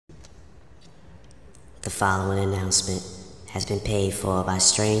following announcement has been paid for by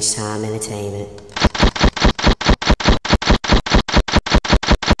Strange Time Entertainment.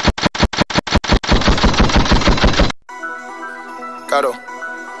 Gato.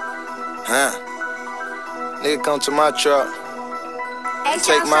 Nigga come to my truck.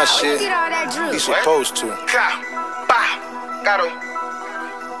 Take my shit. He supposed to.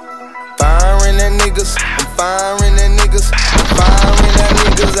 Firing at niggas. I'm firing at niggas. I'm firing at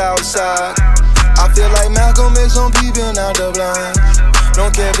niggas outside. I feel like Malcolm X on peeping out the blinds.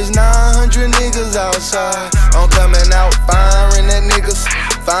 Don't care if it's 900 niggas outside. I'm coming out firing at niggas.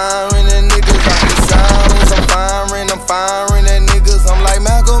 Firing at niggas. I hear sirens. I'm firing at niggas. I'm like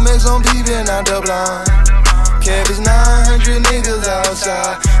Malcolm X on peeping out the blinds. Care if it's 900 niggas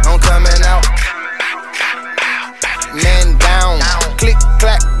outside. I'm coming out. Man down. Click,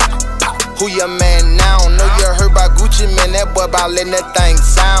 clack. Who your man now? Know you heard about Gucci, man, that boy bout letting that thing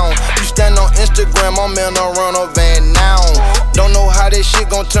sound. You stand on Instagram, I'm in a runner van now. Don't know how this shit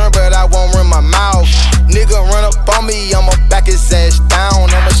gon' turn, but I won't run my mouth. Nigga run up on me, I'ma back his ass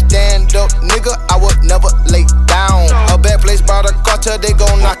down. I'ma stand up, nigga, I would never lay down. A bad place by the cartel, they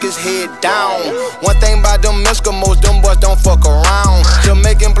gon' knock his head down. One thing about them Eskimos, them boys don't fuck around.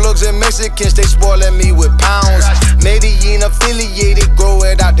 Jamaican plugs and Mexicans, they spoiling me with pounds. Medellin affiliated, grow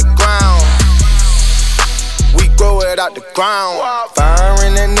it out the ground. We grow it out the ground.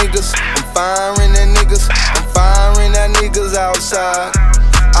 Firing at niggas, I'm firing at niggas. I'm firing at niggas outside.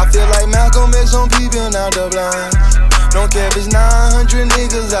 I feel like Malcolm X on peeping out the blinds. Don't care if it's 900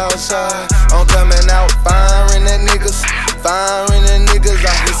 niggas outside. I'm coming out firing at niggas. Firing at niggas.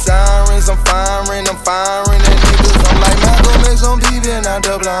 I hear sirens. I'm firing at niggas. I'm like Malcolm X on peeping out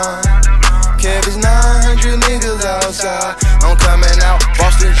the blinds. Care if it's 900 niggas outside. I'm coming out,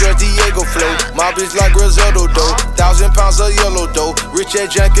 Boston, George, Diego flow. My bitch like Griselda dough. 1,000 pounds of yellow dough. Rich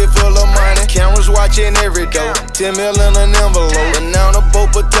at jacket full of money. Cameras watching every dough. 10 mil in an envelope. Banana boat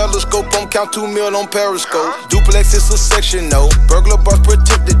per telescope. I'm count 2 mil on Periscope. Duplex is a section, no. Burglar bars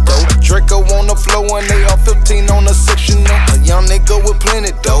protected though. Draco on the floor and they all 15 on the section, no. A young nigga with plenty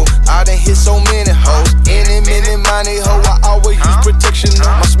dough. I done hit so many hoes. Any minute, money hoe. I always use protection, no.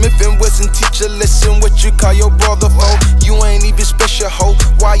 My Smith & Wesson teacher, listen what you call your brother for. You ain't even special, ho.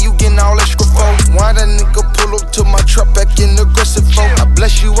 Why you getting all extra for? Why the nigga pull up to my truck back in aggressive for? I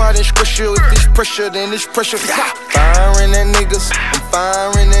bless you out in scripture. If it's pressure, then it's pressure. Firing at niggas. I'm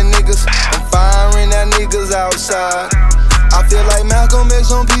firing at niggas. I'm firing at niggas outside. I feel like Malcolm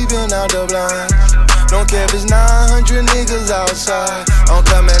X on peeping out the blinds. Don't care if it's 900 niggas outside. I'm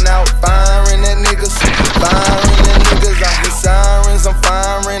coming out firing at niggas. Firing at niggas. I hear sirens. I'm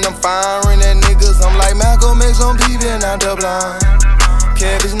firing at niggas. I'm like Malcolm X on peeping out the blind.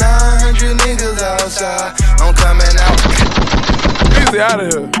 Care if it's 900 niggas outside. I'm coming out. Easy out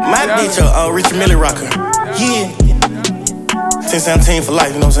of here. My bitch a Richard Mille rocker. Yeah. 10-17 for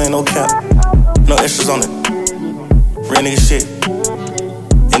life, you know what I'm saying? No cap. No extras on it. Real nigga shit.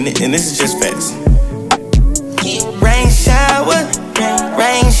 And this is just facts. Rain shower.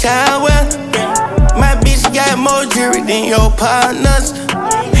 My bitch got more jewelry than your partners.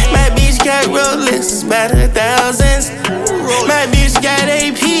 My bitch got Rolexes by the thousands. My bitch got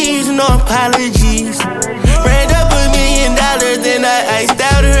APs, no apologies. Ran up $1 million, then I iced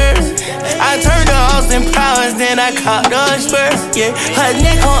out her. I turned to Austin Powers, then I caught the Spurs. Yeah, her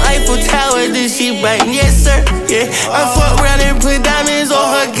neck on Eiffel Tower, then she biting, yes sir. Yeah, I fuck around and put diamonds on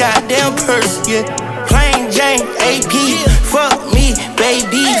her goddamn purse. Yeah, plain Jane, AP, fuck me,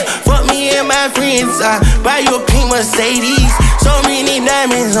 baby. Fuck me and my friends, I buy you a pink Mercedes. So many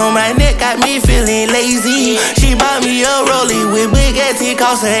diamonds on my neck, got me feeling lazy. She bought me a Rollie with big ass, it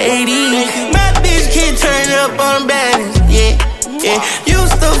cost her 80. My bitch can turn up on balance, yeah.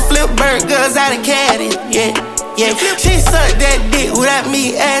 Used to flip burgers out of caddy, yeah. She sucked that dick without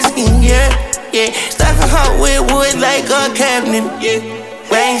me asking, yeah. Stuffing her with wood like a cabinet, yeah.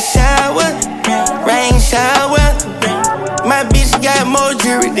 Rain shower. My bitch got more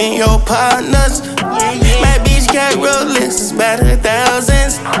jewelry than your partners. My bitch got Rolexes by the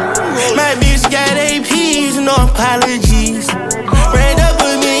thousands. My bitch got APs, no apologies. Ran up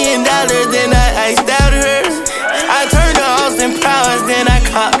 $1 million, then I iced out her. I turned to Austin Powers, then I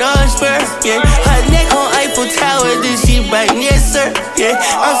caught the Spurs. Yeah, her neck on Eiffel Tower, then she biting, yes sir. Yeah,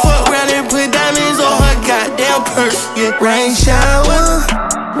 I fuck around and put diamonds on her goddamn purse. Yeah, rain shower.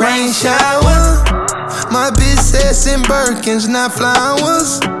 My bitch says in Birkins, not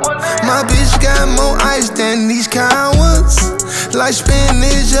flowers. My bitch got more ice than these cowards. Like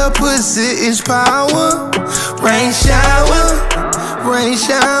spinach, her pussy is power. Rain shower.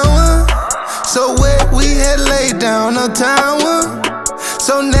 So wet we had laid down a tower.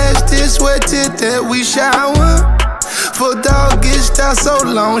 So nasty been sweated that we shower. For dog gets out so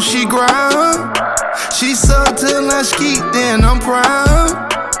long, she ground. She sucked till I skeet, then I'm proud.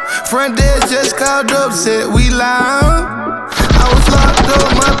 Front desk just called up, said we loud. I was locked up,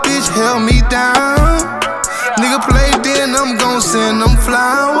 my bitch held me down. Nigga played, then I'm gon' send them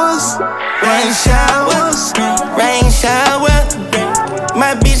flowers. Rain showers, rain shower.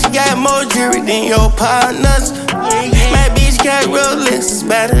 My bitch got more jewelry than your partners. My bitch got Rolex,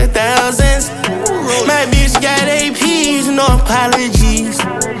 better than thousands. My bitch got APs, no apologies.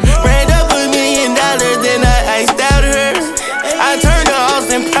 Ran up $1 million, then I iced out her. I turned to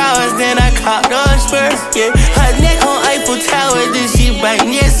Austin Powers, then I caught the Spurs. Yeah, her neck on Eiffel Tower, then she bite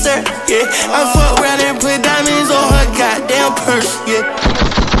me, yes sir. Yeah, I fuck around and put diamonds on her goddamn purse. Yeah.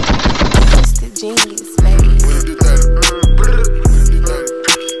 It's the genius, baby.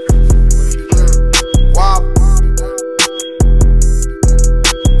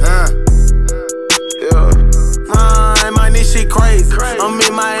 Shit crazy. I'm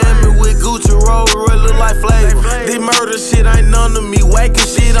in Miami with Gucci roll, real look like flavor. This murder shit ain't none of me, whacking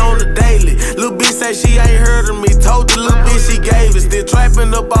shit on the daily. Lil' bitch say she ain't heard of me, told the lil' bitch she gave it. Still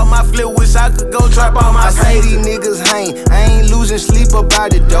trapping up all my flip, wish I could go trap all my I say these niggas hang, I ain't losing sleep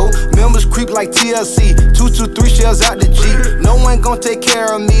about it though. Members creep like TLC, 223 shells out the Jeep. No one gon' take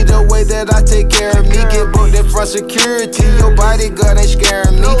care of me the way that I take care of me. Get booked in front security, your bodyguard ain't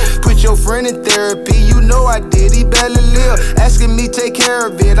scaring me. Put your friend in therapy, you know I did, he barely live. Asking me take care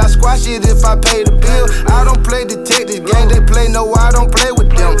of it, I squash it if I pay the bill. I don't play detective game, they play, no I don't play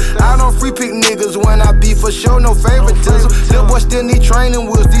with them. I don't free pick niggas when I be for sure, no favoritism. Little boy still need training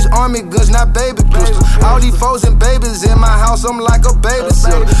wheels, these army guns, not baby pistols. All these foes and babies in my house, I'm like a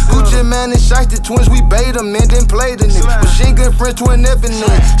babysitter. Gucci man and Shiesty twins, we bait them and then play the nigga. Machine gun French twin F and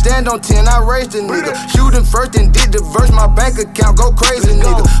then stand on 10, I raised the nigga. Shoot him first and did the verse, my bank account go crazy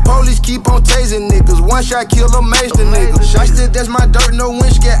nigga. Police keep on tasing niggas, one shot kill or mace the nigga. Shiesty, that's my dirt, no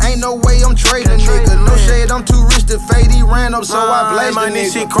wind scare, ain't no way I'm trading nigga. No shade, I'm too rich to fade, he ran up so I blazed the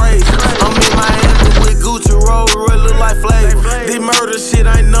nigga. Shit crazy. I'm in Miami with Gucci roll, real look like flavor. This murder shit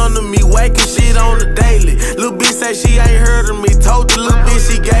ain't none of me, whacking shit on the daily. Lil' bitch say she ain't heard of me, told the lil' bitch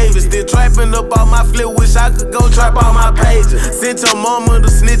she gave it. Still trapping up all my flip, wish I could go trap all my pages. Sent your mama to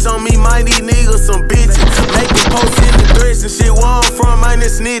snitch on me, mind these niggas some bitches. Making posts in the threats and shit, where I'm from, I ain't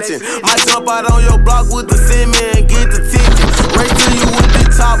snitching. Might jump out on your block with the cement and get the ticket. Race to you with the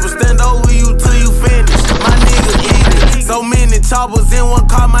chopper, stand over you till you finish. My nigga eating. So many choppers in one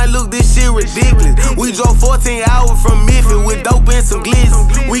car, might look this shit ridiculous. We drove 14 hours from Memphis with dope and some glitz.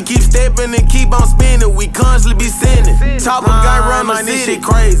 We keep stepping and keep on spinning, we constantly be sending. Chopper got run my city. Shit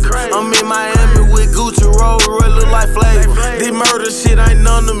crazy. I'm in Miami with Gucci roll, real look like flavor. This murder shit ain't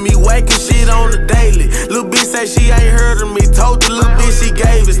none of me, whacking shit on the daily. Lil' bitch say she ain't heard of me, told the lil' bitch she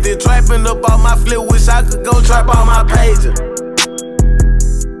gave it. Still trapping up all my flip, wish I could go trap all my pages.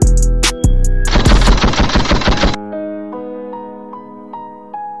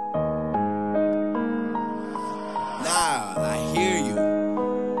 Nah, I hear you.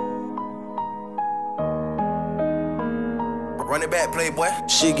 Run it back, playboy.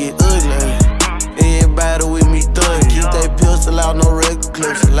 Shit get ugly. Everybody with me thug. Keep that pistol out, no regular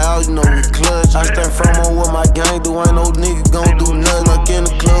clips. Loud, you know we clutch. I stand firm on what my gang do. Ain't no nigga gon' do nothing. Like in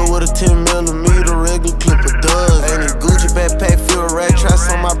the club with a 10mm regular clip of thugs. Ain't a Gucci backpack, feel a rat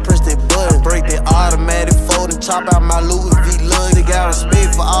traps on my press that button. Break that automatic fold and chop out my Louis V lugs. They got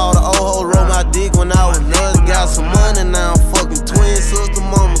respect for all the old hoes. Roll my dick when I was nuts. Got some money now, I'm fucking twin sister,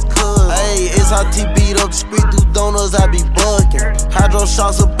 mama's cousin. Hey, SRT beat up the street through donuts, I be bucking. Hydro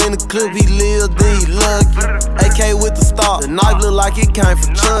shots up in the clip, he live, then he lucky. AK with the star, the knife look like it came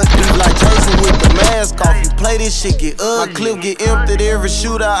from Chucky. Like Jason with the mask off, you play this shit get ugly. My clip get emptied every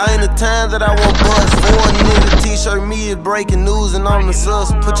shootout, ain't the time that I won't bust. For a nigga t-shirt, me is breaking news and I'm the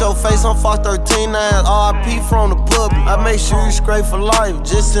sus. Put your face on Fox 13, now RIP from the puppy. I make sure you scrape for life,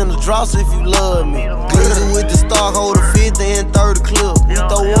 just send the drops if you love me. Glizzy with the stock, hold a 50 and 30 clip. You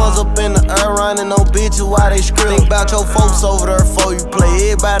throw ones up in the air, running on bitches while they script. Think about your folks over there before you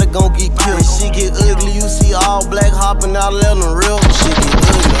play, everybody gon' get killed. Shit get ugly, you see all black hopping out, let them real. Shit get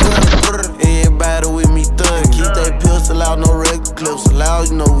ugly. Everybody with me thug. Keep that pistol out, no regular clips. Loud,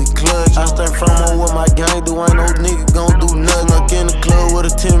 you know we clutch. I stand firm on what my gang do. Ain't no nigga gon' do nothing. Like in the club with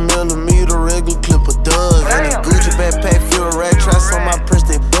a 10mm regular clip of thugs. And a Gucci backpack, feel a rat traps on my press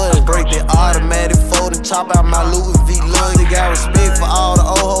that button. Break that automatic fold and chop out my Louis V lugs. They got respect for all the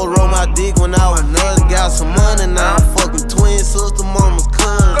old hoes. Roll my dick when I was nuts. Got some money now, I'm fucking twin sister, mama's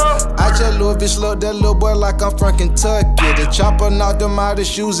cousin. I just Louis bitch look that little boy like I'm from Kentucky. The chopper knocked him out of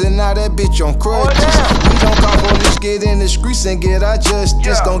shoes and now that bitch on crutches. We don't call police, get in the streets and get our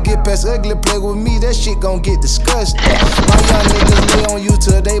justice. Gon' get past ugly, play with me, that shit gon' get disgusting. My young niggas lay on you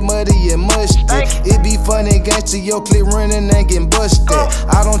till they muddy and musty. It be funny, gangsta, your clip running and getting busted.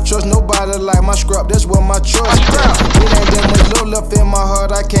 I don't trust nobody like my scrap, that's where my trust is. It ain't that much low left in my heart,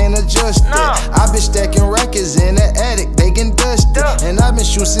 I can't adjust it. I been stacking records in the attic, they getting dusted. And I been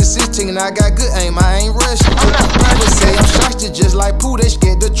shooting since 16 and I got good aim, I ain't rushed. People say I'm shocked, just like Pooh, they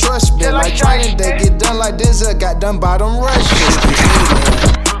scared to trust me. Like training, they get done like Denzel, got done by them Russians.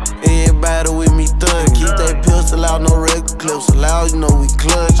 Everybody with me thug, keep that pistol out, no red clips allowed, you know we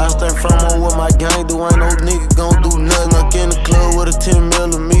clutch. I stand firm on what my gang do, ain't no nigga gon' do nothing. Like in the club with a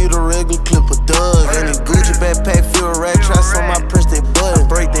 10mm regular clip of dubs. And the Gucci backpack, feel rat traps on my press, they button.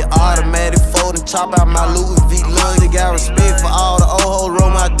 Break the automatic fold and chop out my Louis V lug. They got respect for all the old hoes,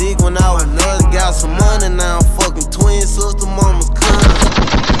 roll my dick when I was nuts. Got some money now, I'm fucking twin sister, mama's cousin.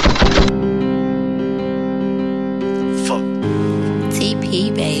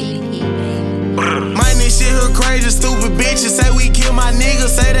 TP, baby. My nigga shit her crazy, stupid bitches say we kill my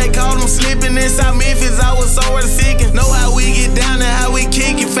niggas. Say they called them slipping inside Memphis, I was somewhere seeking. Know how we get down and how we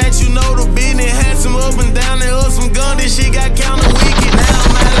kick. In fact, you know the business. Had some up and down and up some gun, this shit got counter wicked. Now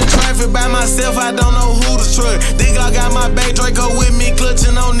I'm out in traffic by myself, I don't know who to trust. Think I got my back Draco with me,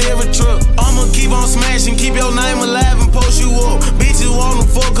 clutching on every truck. I'ma keep on smashing, keep your name alive and post you up. Bitches wanna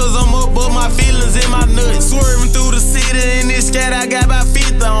fuck cause I'm up, but my feelings in my nuts. Swerving through the city in this scat, I got about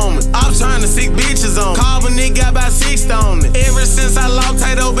 50 on me. I'm trying to sick bitches on me. Carbon nigga got about 60 on it. Ever since I locked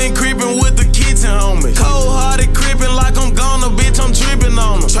Tato, been creeping with the kitchen on me. Cold hearted creeping like I'm gonna, bitch, I'm tripping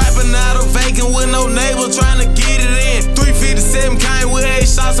on them. Trapping out of vacant with no neighbor, trying to get it in. 357 came with 8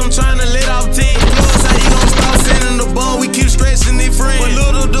 shots, I'm trying to let off 10. Plus, how he gon' stop sending the ball, we keep stretching his friends. But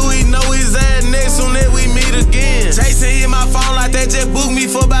little do he know his ass next soon that we meet again. Jason hit my phone like that, just booked me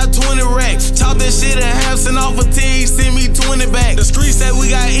for about 20 racks. Chop that shit in half, send off a 10, he send me 20 back. The streets say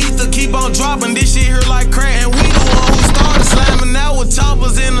we got ether, keep on dropping, this shit here like crack. And we the one who started slamming out with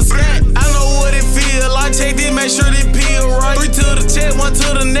choppers in the stack. I know what it feel like, take this, make sure this peel right. 3 to the chest, 1 to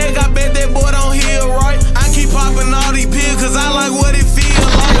the neck, I bet that boy don't heal right. I keep popping all these pills, cause I like what it feel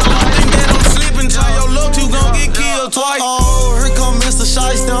like. Don't think that I'm slipping, try your luck, you gon' get killed twice. Oh, here come Mr.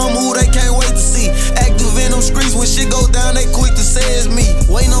 Shiesty, I'm who they can't wait to see. Active in them streets, when shit go down, they quick to say it's me.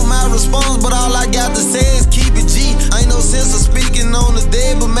 Waiting on my response, but all I got to say is keep it G. Ain't no sense of speaking on the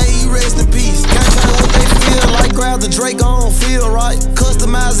dead, but may he rest in peace. Can't tell what they feel like, grab the Drake, I don't feel right.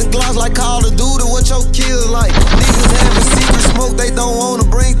 Customizing glocks like Call of Duty, what your kill like? Niggas having secret smoke they don't wanna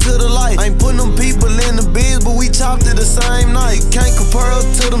bring to the light. Ain't putting them people in the biz, but we chopped it the same night. Can't compare us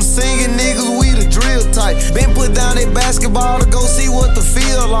to them singing niggas, we the drill type. Been put down that basketball to go see what the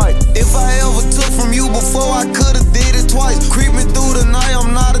feel like. If I ever took from you before, I could've did it twice. Creeping through the night,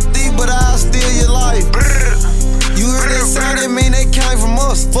 I'm not a thief, but I'll steal your life. You heard that sound, that mean they came from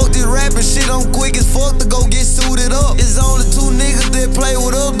us. Fuck this rapping shit, I'm quick as fuck to go get suited up. It's only 2 niggas that play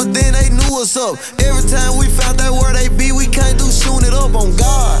with us, but then they knew us up. Every time we found out where they be, we can't do shooting it up on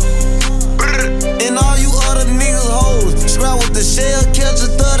God. And all you other niggas hoes, scrap with the shell catcher,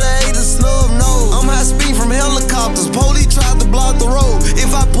 38 and snub nose. I'm high speed from helicopters, police tried to block the road.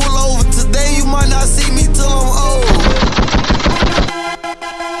 If I pull over today, you might not see me till I'm old.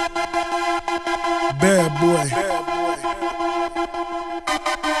 Bad boy.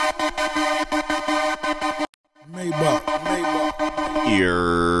 Maybach.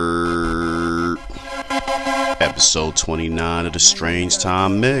 Here, episode 29 of the Strange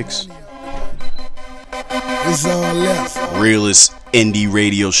Time Mix. It's all left. Realest indie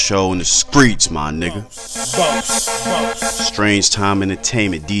radio show in the streets, my nigga. Boss. Strange Time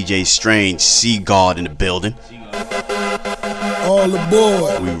Entertainment, DJ Strange, Seaguard in the building. All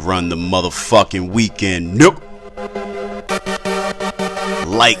aboard. We run the motherfucking weekend. Nope.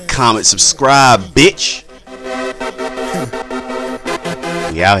 Like, comment, subscribe, bitch.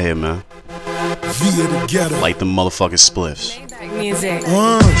 We out here, man. Via together. Like the motherfucking spliffs. Music.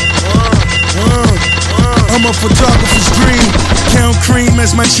 I'm a photographer's dream. Count cream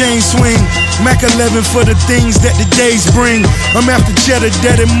as my chain swing. Mac 11 for the things that the days bring. I'm after cheddar,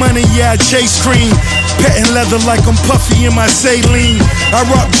 dead and money, yeah, I chase cream. Petting leather like I'm puffy in my saline. I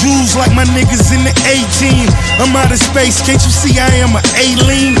rock jewels like my niggas in the 18. I'm out of space, can't you see I am an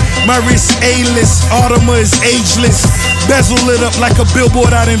alien? My wrist A-list, Audemars is ageless. Bezel lit up like a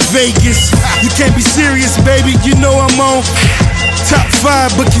billboard out in Vegas. You can't be serious, baby, you know I'm on top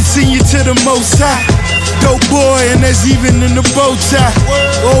 5, but continue to the most high. Dope boy, and that's even in the bow tie.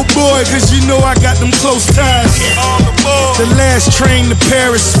 Oh boy, cause you know I got them close ties. The last train to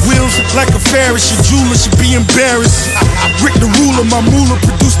Paris, wheels like a Ferris. Your jeweler should be embarrassed. Rick the ruler, my moolah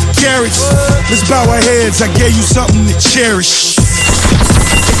produced the carrots. Let's bow our heads, I gave you something to cherish.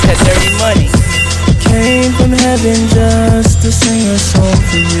 It's that dirty money. Came from heaven just to sing a song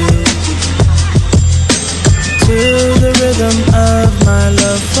for you. To the rhythm of my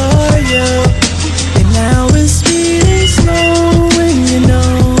love for you. And now it's speeding slow when you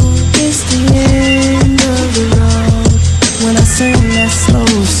know it's the end of the road. When I sing that slow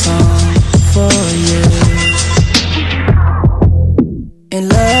song for you. And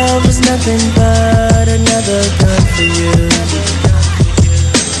love was nothing but another gun for you.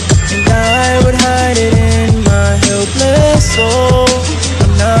 And I would hide it in my helpless soul.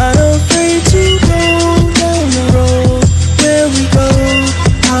 I'm not afraid to go down the road. Where we go,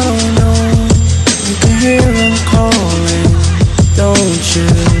 I don't know. You can hear them calling, don't you?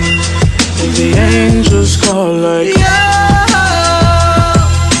 And the angels call like, yeah.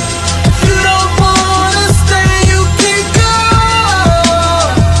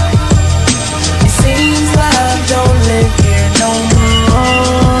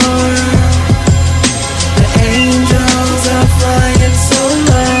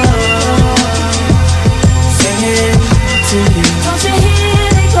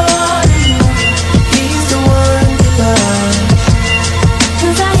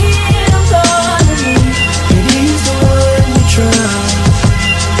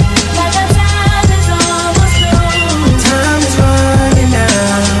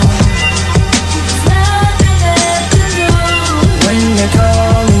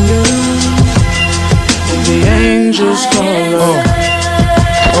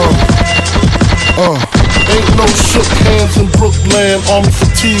 Ain't no shook hands in Brooklyn. Army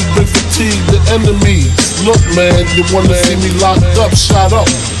fatigue, been fatigued the enemies. Look, man, you wanna see me locked up, shot up.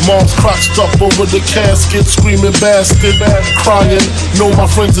 Mom's crotched up over the casket, screaming bastard, crying. Know my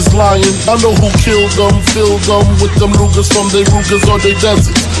friends is lying. I know who killed them, filled them with them Rugers from they Rugers or they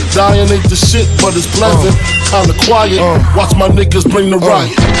deserts. Dying ain't the shit, but it's pleasant. Kinda quiet. Watch my niggas bring the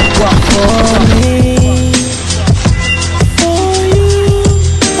riot. Rock for me.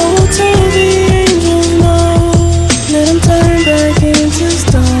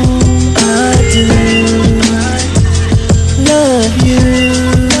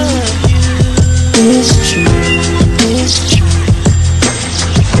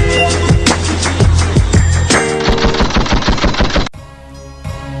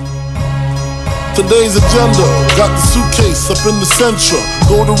 Today's agenda, got the suitcase up in the central.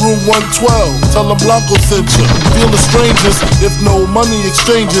 Go to room 112, tell them Blanco sent you. Feel the strangers, if no money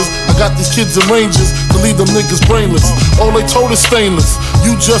exchanges. I got these kids in ranges to leave them niggas brainless. All they told is stainless,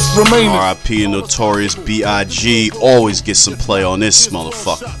 you just remain. R.I.P. Notorious B.I.G. always get some play on this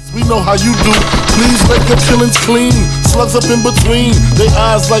motherfucker. We know how you do, please make your killings clean. Slugs up in between, they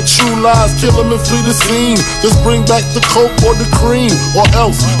eyes like true lies. Kill them and flee the scene. Just bring back the coke or the cream, or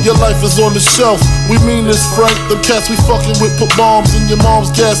else your life is on the shelf. We mean this, Frank. The cats we fucking with put bombs in your mom's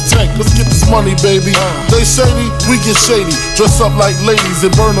gas tank. Let's get this money, baby. They shady, we get shady. Dress up like ladies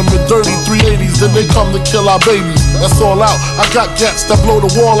and burn them in dirty 380s. Then they come to kill our babies. That's all out. I got gats that blow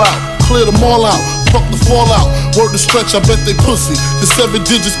the wall out. Clear them all out. Fuck the fallout. Word to stretch, I bet they pussy. Cause 7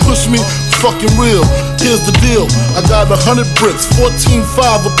 digits push me. Fucking real. Here's the deal. I got 100 bricks, 14.5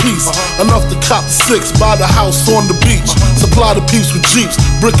 a piece. Enough to cop 6, buy the house on the beach. Supply the peeps with jeeps,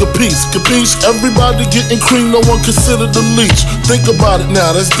 brick a piece, capiche? Everybody getting cream, no one considered the leech. Think about it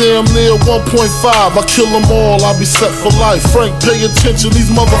now, that's damn near 1.5. I kill them all, I'll be set for life. Frank, pay attention, these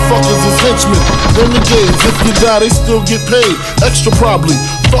motherfuckers is henchmen. Renegades, if you die, they still get paid. Extra probably,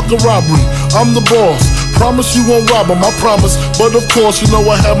 fuck a robbery, I'm the boss. Promise you won't rob them, I promise. But of course, you know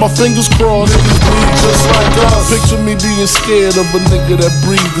I have my fingers crossed. Niggas bleed just like us. Picture me being scared of a nigga that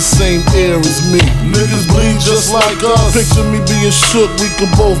breathes the same air as me. Niggas bleed just like us. Picture me being shook, we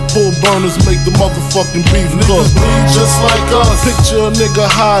can both pull burners, make the motherfucking beef cook. Niggas bleed just like us. Picture a nigga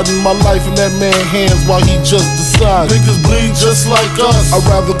hiding my life in that man's hands while he just decides. Niggas bleed just like us. I'd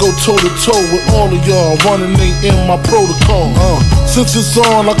rather go toe to toe with all of y'all. Running ain't in my protocol. Since it's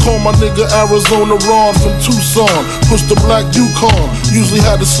on, I call my nigga Arizona Ron from Tucson. Push the black Yukon. Usually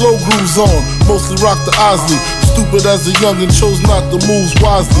had the slow grooves on. Mostly rock the Osley. Stupid as a youngin', chose not to move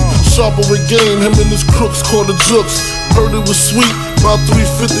wisely. Sharper with game, him and his crooks called the jooks. Heard it was sweet, about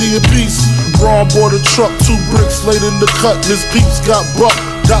 350 a piece. Ron bought a truck, 2 bricks laid in the cut. His peeps got bucked,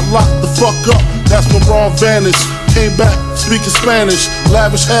 got locked the fuck up. That's when Ron vanished. Came back, speaking Spanish,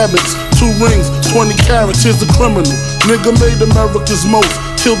 lavish habits, 2 rings, 20 carats, here's the criminal. Nigga made America's most,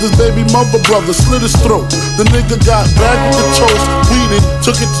 killed his baby mother brother, slit his throat. The nigga got back with the toast, weeded,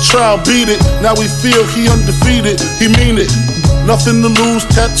 took it to trial, beat it. Now we feel he undefeated, he mean it. Nothing to lose,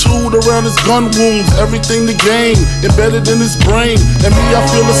 tattooed around his gun wounds. Everything to gain, embedded in his brain. And me, I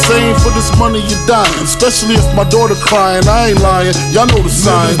feel the same. For this money you dying, especially if my daughter crying. I ain't lying, y'all know the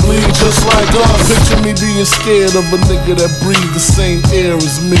signs. Niggas bleed just like us. Picture me being scared of a nigga that breathe the same air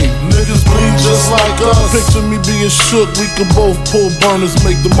as me. Niggas bleed just like us. Picture me being shook, we can both pull burners,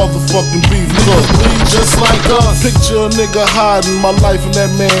 make the motherfucking beef cook. Niggas bleed just like us. Picture a nigga hiding my life in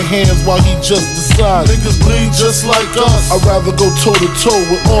that man's hands while he just decides. Niggas bleed just like us. I'd rather go toe to toe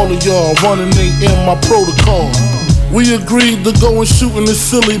with all of y'all, running ain't in my protocol. We agreed to go and shooting is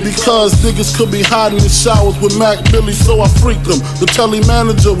silly because niggas could be hiding in showers with Mac Billy, so I freaked them. The telly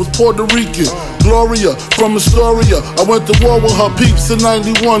manager was Puerto Rican, Gloria from Astoria. I went to war with her peeps in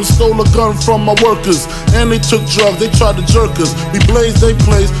 91, stole a gun from my workers, and they took drugs, they tried to jerk us. We blazed, they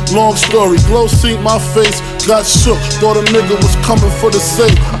blazed, long story. Glow seen my face, got shook, thought a nigga was coming for the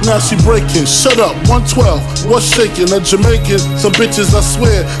safe. Now she breaking, shut up, 112, what's shaking? A Jamaican, some bitches I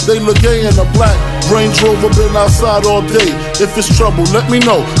swear, they look gay in a black Range Rover, been outside all day. If it's trouble, let me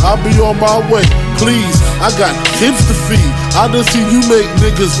know, I'll be on my way. Please, I got kids to feed. I done see you make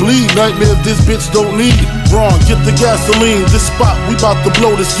niggas bleed. Nightmares this bitch don't need. Ron, get the gasoline. This spot, we bout to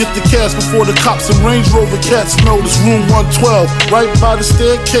blow this. Get the cash before the cops and Range Rover cats know this. Room 112, right by the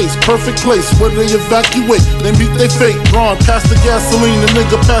staircase. Perfect place where they evacuate. They meet they fate. Ron, pass the gasoline. The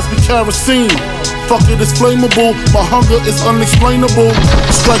nigga pass me kerosene. Fuck it, it's flammable. My hunger is unexplainable.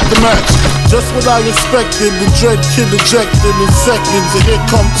 Strike the match. Just what I expected, the dread kid ejected in seconds. And here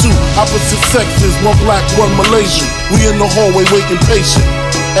come two opposite sexes, one black, one Malaysian. We in the hallway waiting patient.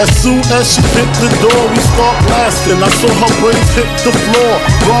 As soon as she hit the door, we start blasting. I saw her braids hit the floor.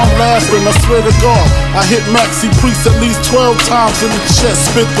 Wrong laughing, I swear to God. I hit Maxi Priest at least 12 times in the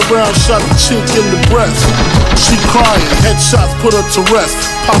chest. Spit the round, shot the chink in the breast. She crying, headshots put her to rest.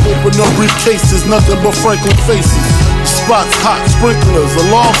 Pop open her briefcases, nothing but Franklin faces. Spots, hot sprinklers,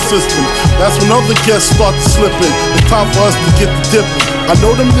 alarm systems. That's when other guests start to slip in. It's time for us to get the dipping. I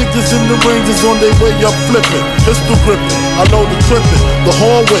know them niggas in the ranges on their way up flipping. Pistol gripping, I know the clipping. The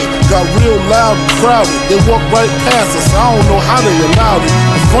hallway got real loud and crowded. They walked right past us, I don't know how they allowed it.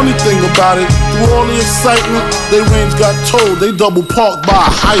 The funny thing about it, through all the excitement, their range got told they double parked by a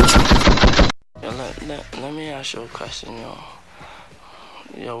hydrant. Yo, let me ask you a question, yo.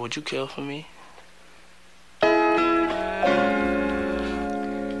 Yo, would you kill for me?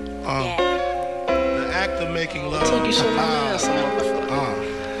 The act of making love. Took you so long, some motherfucker.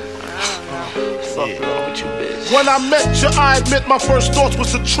 Fuck wrong with you, bitch. When I met you, I admit my first thoughts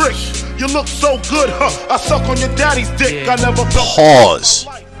was a trick. You look so good, huh? I suck on your daddy's dick. I never felt. Pause.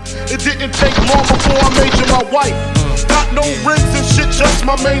 It didn't take long before I made you my wife. Got no rings and shit, just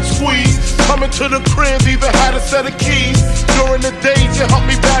my main squeeze. Coming to the crib, even had a set of keys. During the days, you helped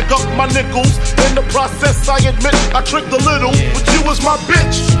me bag up my nickels. In the process, I admit I tricked a little. But you was my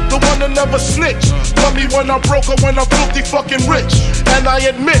bitch, the one that never snitched. Love me when I'm broke or when I'm filthy fucking rich. And I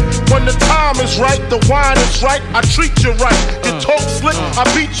admit, when the time is right, the wine is right, I treat you right. You talk slick, I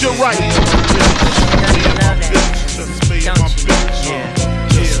beat you right. Just me and my bitch. Just me and my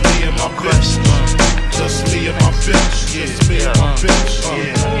bitch. Just me and my bitch. Just me and my bitch.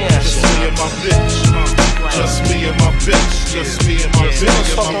 Just me and my bitch. Just me and my bitch. Just me and my bitch.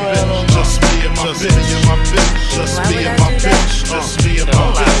 Just me and my bitch. Just me and my bitch. Just me and my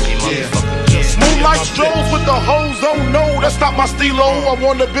bitch. Moonlight strolls with the hoes, oh no, that's not my stilo. I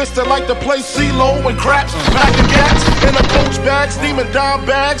want a bitch that like to play CeeLo and craps, packing gats in a coach bag, steaming dime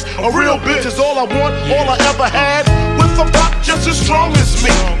bags. A real bitch is all I want, all I ever had. With a rock just as strong as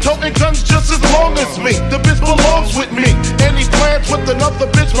me, toting guns just as long as me. The bitch belongs with me. Any plans with another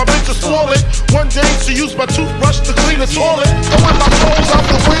bitch, my bitch is swollen. One day she used my toothbrush to clean the toilet. Throwing my clothes out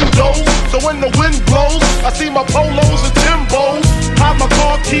the window, so when the wind blows, I see my polos and Timbos. Hide my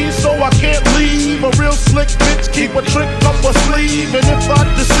car keys so I can't leave. A real slick bitch keep a trick up her sleeve. And if I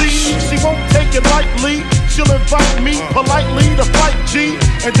deceive, she won't take it lightly. She'll invite me politely to fight G.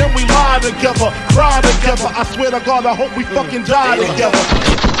 And then we lie together, cry together. I swear to God, I hope we fucking die together.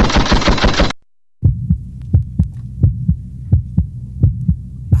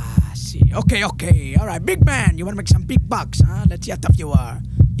 Okay, alright, big man, you wanna make some big bucks, huh? Let's see how tough you are.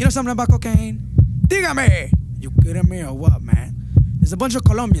 You know something about cocaine? Dígame! You kidding me or what, man? There's a bunch of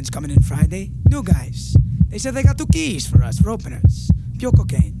Colombians coming in Friday, new guys. They said they got 2 keys for us, for openers. Pure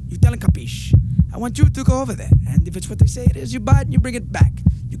cocaine, you tell them capiche. I want you to go over there, and if it's what they say it is, you buy it and you bring it back.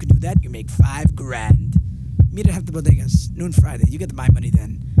 You can do that, you make $5 grand. Meet at Hefty Bodegas, noon Friday, you get the buy money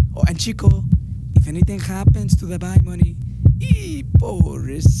then. Oh, and Chico, if anything happens to the buy money,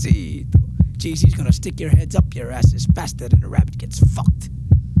 Pobrecito. JC's gonna stick your heads up your asses faster than a rabbit gets fucked.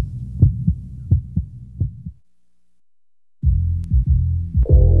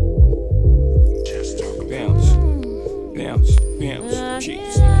 Bounce, bounce, bounce,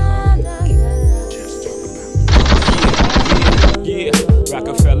 jeez. Yeah,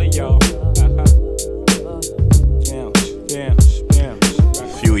 Rockefeller, y'all. Bounce, bounce,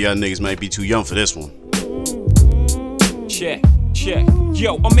 bounce. Few of y'all niggas might be too young for this one. Check.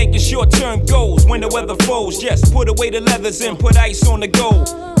 Yo, I'm making short-term goals when the weather falls. Just put away the leathers and put ice on the gold.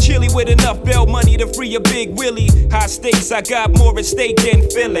 Chilly with enough bail money to free a big Willie. High stakes, I got more at stake than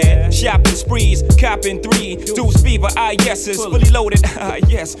Philly. Shopping sprees, copping 3 Deuce fever, yeses, fully loaded,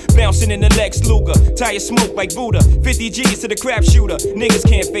 yes. Bouncing in the Lex Luger, tire smoke like Buddha. 50 G's to the crap shooter, niggas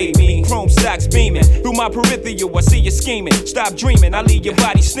can't fade me. Chrome socks beaming, through my peripheral, I see you scheming. Stop dreaming, I leave your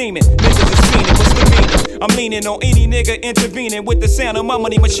body steaming. Niggas are fiending, what's the meaning? I'm leaning on any nigga intervening with the sound of my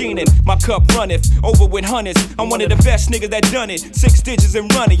money machining. My cup runneth over with hundreds. I'm one of the best niggas that done it. 6 digits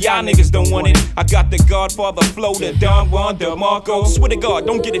and running, y'all niggas don't want it. I got the Godfather flow, the Don Juan DeMarco. Swear to God,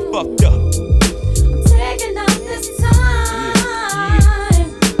 don't get it fucked up. I'm taking out this time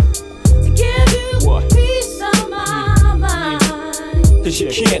to give you peace of my mind. Cause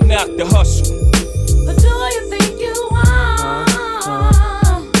you can't knock the hustle. But do you think you are?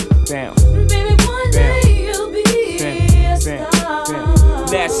 Bounce. Baby, one day you'll be a star.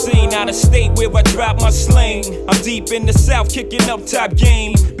 Last scene out of state where I drop my sling. I'm deep in the south, kicking up top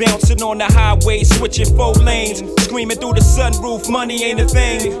game. Bouncing on the highway, switching 4 lanes. Screaming through the sunroof, money ain't a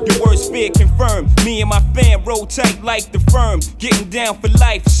thing. Your worst fear confirmed. Me and my fam roll tight like the firm. Getting down for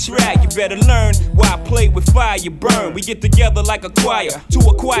life, right? You better learn. Why I play with fire, you burn. We get together like a choir to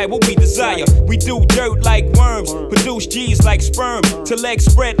acquire what we desire. We do dirt like worms, produce G's like sperm. To legs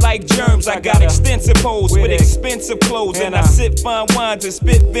spread like germs. I got extensive hoes with expensive clothes, and I sip fine wines and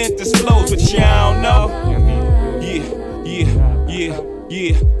spit vintage flows, but y'all know.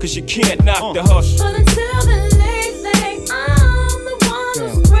 Yeah, cause you can't knock the hustle. But until then, they think I'm the one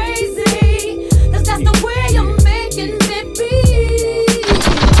who's crazy. Cause that's the way you're making me feel.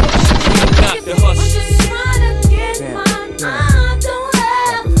 Knock the hustle. I'm just trying to get mine. I don't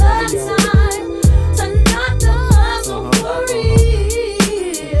have the time to knock the hustle for real.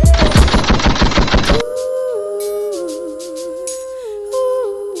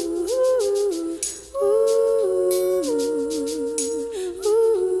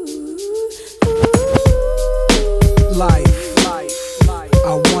 I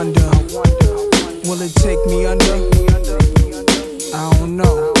wonder, will it take me under? I don't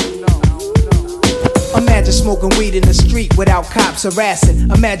know. Imagine smoking weed in the street without cops harassing.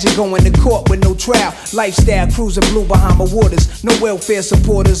 Imagine going to court with no trial. Lifestyle cruising blue Bahama waters. No welfare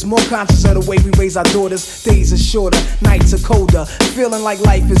supporters. More conscious of the way we raise our daughters. Days are shorter, nights are colder. Feeling like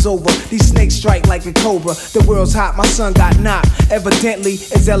life is over. These snakes strike like a cobra. The world's hot, my son got knocked. Evidently,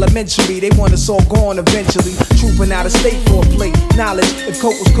 it's elementary. They want us all gone eventually. Trooping out of state for a plate. Knowledge, if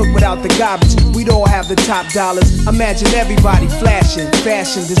coke was cooked without the garbage, we'd all have the top dollars. Imagine everybody flashing.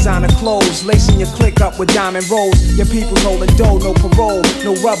 Fashion, designer clothes. Lacing your click up with diamond rolls. Your people's holding dough, no parole,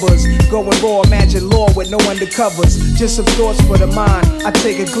 no rubbers. Going raw, imagine law with no undercovers. Just some thoughts for the mind. I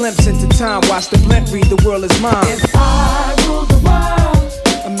take a glimpse into time, watch the blimp read the world is mine. If I rule the world,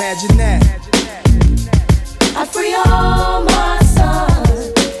 imagine that. I'd free all my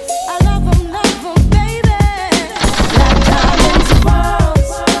sons. I love them, baby. Like diamonds and pearls.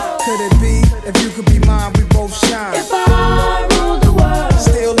 Could it be, if you could be mine, we both shine. If I rule the world,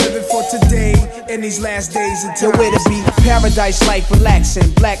 still living for today. In these last days of time. Yo, where to be? Paradise life relaxing.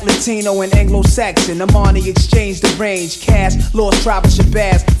 Black, Latino, and Anglo-Saxon. Amani exchange the range. Cash, lost tribe of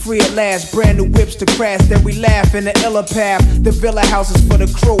Shabazz. Free at last. Brand new whips to crash. Then we laugh in the illa path. The villa houses for the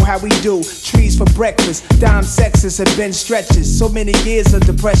crew. How we do? Trees for breakfast. Dime sexes have been stretches. So many years of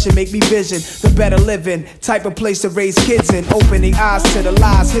depression make me vision the better living. Type of place to raise kids in. Opening eyes to the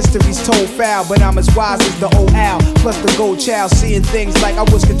lies. History's told foul. But I'm as wise as the old owl. Plus the gold child. Seeing things like I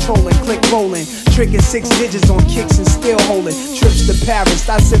was controlling. Click rolling. Tricking 6 digits on kicks and still holding. Trips to Paris,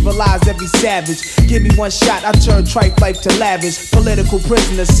 I civilized every savage. Give me one shot, I turn tripe life to lavish. Political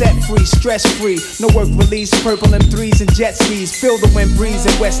prisoner, set free, stress free. No work release, purple M3s and jet skis. Feel the wind breeze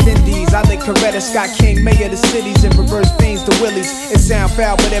in West Indies. I lick Coretta Scott King, mayor of the cities, and reverse fiends to Willies. It sound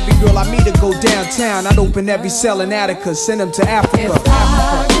foul, but every girl I meet to go downtown. I'd open every cell in Attica, send them to Africa. If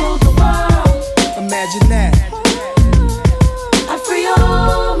I rule the world, imagine that. I'd free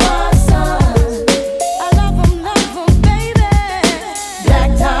all my sons. I love them, baby. Black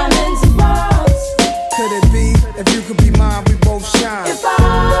diamonds and pearls. Could it be, if you could be mine, we both shine. If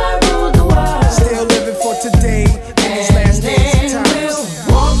I rule the world, still living for today. In these last days.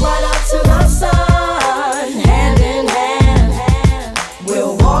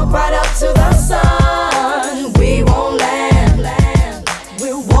 walk right up to the sun. We won't land.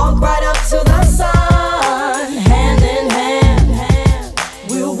 We'll walk right up to the sun, hand in hand.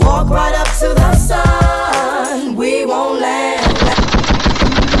 We'll walk right up to the sun. We won't land.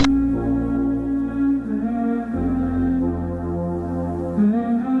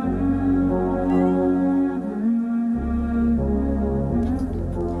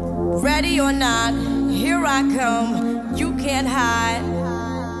 Ready or not, here I come. You can't hide.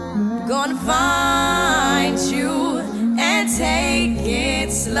 Gonna find you and take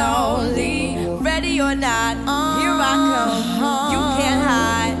it slowly. Ready or not, here I come. You can't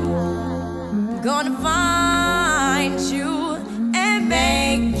hide. Gonna find you and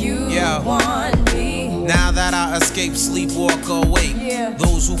make you want me. Now that I escape, sleep, walk, awake.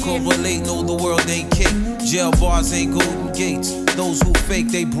 Those who correlate know the world ain't cake. Jail bars ain't golden gates. Those who fake,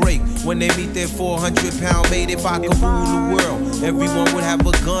 they break. When they meet their 400-pound mate, if I could rule the world, everyone would have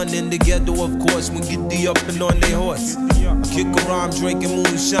a gun in the ghetto, of course, when get the up and on their horse. Kick around drinking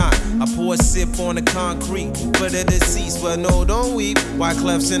moonshine. I pour a sip on the concrete for the deceased, but no, don't weep.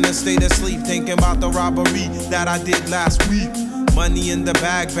 Wyclef's in a state of sleep, thinking about the robbery that I did last week. Money in the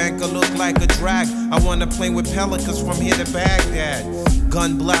bag, banker look like a drag. I wanna play with pelicans from here to Baghdad.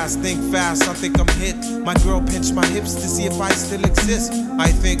 Gun blast, think fast, I think I'm hit. My girl pinched my hips to see if I still exist.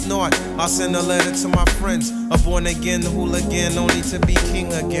 I think not, I'll send a letter to my friends. A born again hooligan, only to be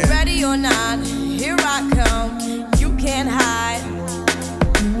king again. Ready or not, here I come. You can't hide.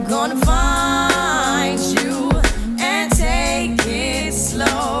 Gonna find you and take it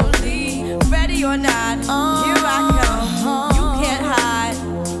slowly. Ready or not, here I come. You can't hide.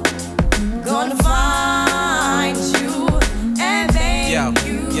 Gonna find you and make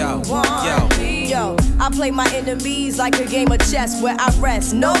you want me. Yo, I play my enemies like a game of chess where I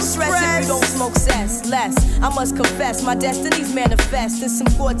rest. No stress if you don't smoke cess. Less, I must confess, my destinies manifest. In some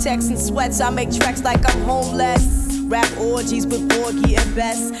Gore-Tex and sweats, I make tracks like I'm homeless. Rap orgies with Borgie and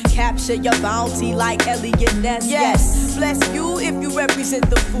Bess. Capture your bounty like Elliot Ness. Yes, bless you if you represent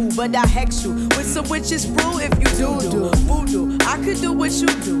the fool, but I hex you with some witches brew if you do voodoo. I could do what you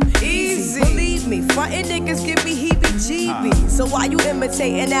do, easy. Believe me, frontin' niggas give me heebie-jeebies. So while you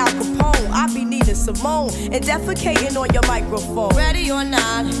imitating Al Capone, I be needing Simone and defecating on your microphone. Ready or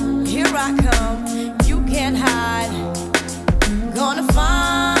not, here I come. You can't hide. Gonna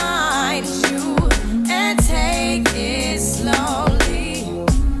find you and take it slowly.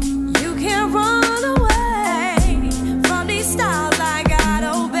 You can't run away from these styles I got,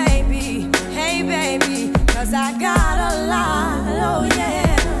 oh baby. Hey baby, cause I got a lot, oh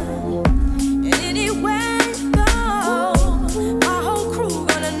yeah. And anywhere you go, my whole crew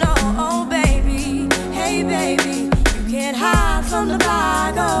gonna know, oh baby. Hey baby, you can't hide from the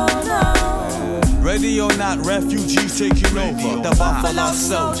block, oh no. Ready or not, refugees taking over. The Buffalo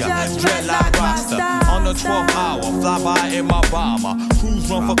Soldier, dreadlock roster. On the 12th hour, fly by in my bomber. Crews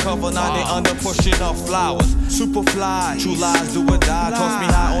run for cover, now they under pushing up flowers. Super fly, true lies do or die. Toss me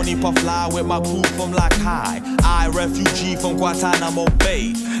high, only puff fly with my crew from like high. I, refugee from Guantanamo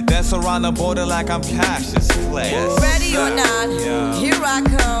Bay. Dance around the border like I'm Cassius Clay. Ready or not, here I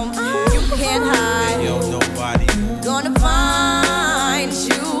come. You can't hide. Yo, nobody gonna find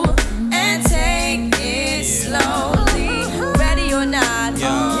you and take it slowly. Ready or not,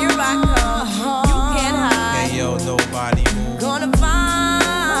 here I come. You can't hide. Hey, yo, nobody move. Gonna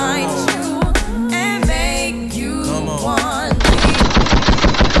find you and make you want me.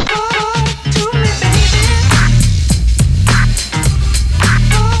 To me, baby.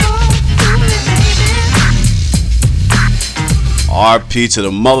 RP to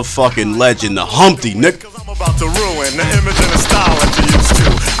the motherfucking legend, the Humpty, nigga. I'm about to ruin the image and the style that you used to.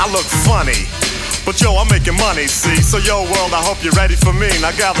 I look funny, but yo, I'm making money, see? So yo, world, I hope you're ready for me.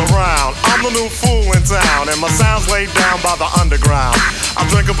 Now gather round. I'm the new fool in town, and my sound's laid down by the underground. I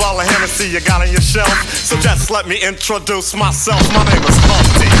drink a bottle of Hennessy you got on your shelf, so just let me introduce myself. My name is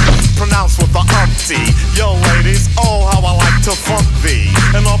Humpty, pronounced with the umpty. Yo, ladies, oh, how I like to funk thee.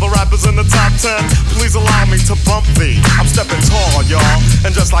 And all the rappers in the top 10, please allow me to bump thee. I'm stepping tall, y'all,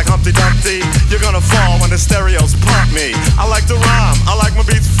 and just like Humpty Dumpty, you're gonna fall when the stereos pump me. I like to rhyme, I like my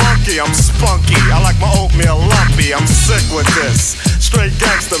beats funky, I'm spunky. I like my oatmeal lumpy, I'm sick with this. Straight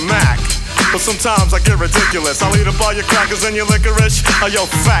gangster Mac. But sometimes I get ridiculous. I'll eat up all your crackers and your licorice. Oh, yo,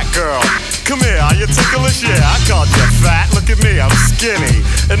 fat girl, come here, are you ticklish? Yeah, I called you fat. Look at me, I'm skinny.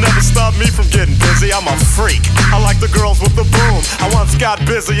 It never stopped me from getting busy. I'm a freak. I like the girls with the boom. I once got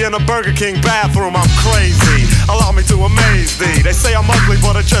busy in a Burger King bathroom. I'm crazy. Allow me to amaze thee. They say I'm ugly,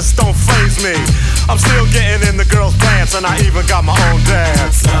 but it just don't faze me. I'm still getting in the girls' pants, and I even got my own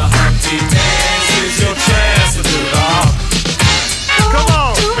dance. The Humpty Dance is your chance to do it all. Come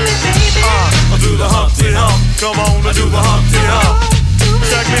on. Do the Humpty Hump. Come on and do the Humpty Hump.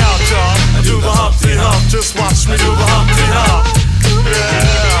 Check me out, y'all. I do the Humpty Hump. Just watch me do the Humpty Hump.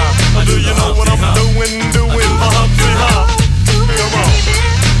 Yeah. Do you know what I'm doing? Doing the Humpty Hump. Come on.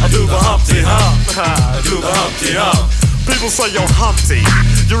 I do the Humpty Hump. I do the Humpty Hump. People say you're Humpty,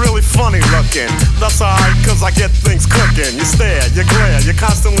 you're really funny looking. That's alright, cause I get things cooking. You stare, you glare, you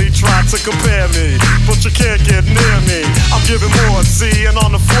constantly try to compare me, but you can't get near me. I'm giving more C, and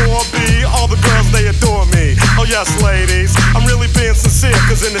on the floor B, all the girls, they adore me. Oh yes, ladies, I'm really being sincere,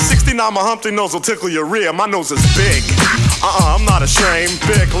 cause in the 69 my Humpty nose will tickle your rear. My nose is big, I'm not ashamed.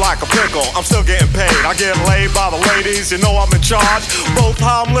 Big like a pickle, I'm still getting paid. I get laid by the ladies, you know I'm in charge. Both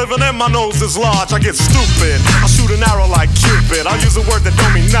how I'm living and my nose is large. I get stupid, I shoot an arrow like Cupid. I use a word that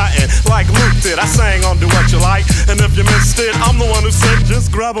don't mean nothing, like Luke did. I sang on Do What You Like, and if you missed it, I'm the one who said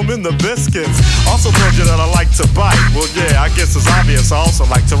just grab them in the biscuits. Also told you that I like to bite. Well yeah, I guess it's obvious I also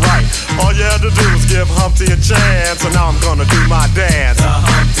like to write. All you had to do was give Humpty a chance, and now I'm gonna do my dance. The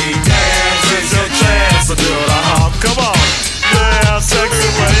Humpty dance is your chance to do the hump. Come on, yeah, sexy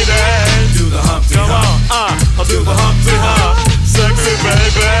lady. Do the Humpty Hump. Come on, I'll do the Humpty Hump. Sexy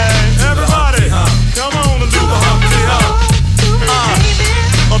baby, everybody, come on and do the Humpty Hump.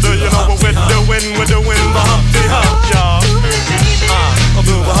 Oh, do you know what we're doing? We're doing the Humpty Hump, y'all. I'll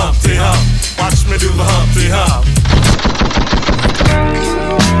do the Humpty Hump. Watch me do the Humpty Hump.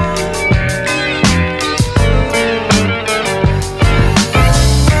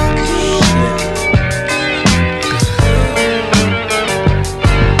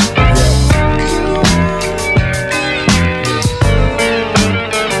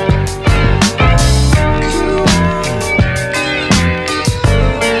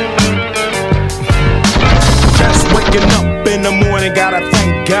 Gotta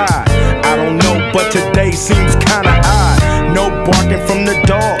thank God. I don't know, but today seems kinda odd. No barking from the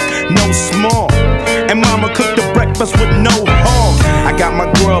dog, no small. And mama cooked the breakfast with no hog. I got my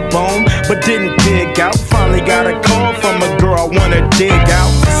grub on, but didn't dig out. Finally got a call from a girl I wanna dig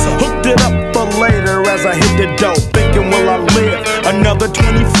out. Hooked it up for later as I hit the dough. Thinking, will I live another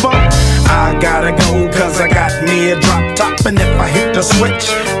 24? I gotta go, cause I got me a drop top. And if I hit the switch,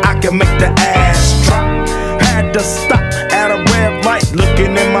 I can make the ass drop. Had to stop at a red light,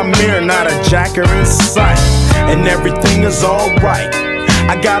 looking in my mirror, not a jacker in sight. And everything is alright.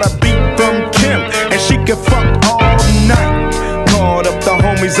 I got a beat from Kim, and she can fuck all night. Called up the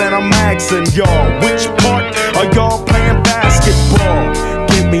homies and I'm asking y'all, which part are y'all playing basketball?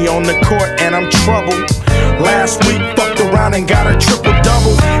 Get me on the court and I'm troubled. Last week fucked around and got a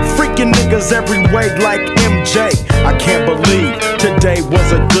triple-double. Freaking niggas every way like MJ. I can't believe today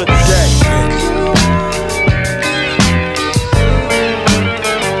was a good day.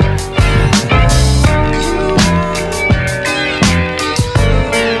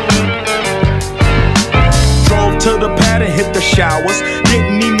 To the pad and hit the showers.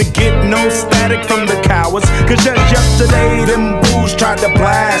 Didn't even get no static from the cowards. Cause just yesterday them fools tried to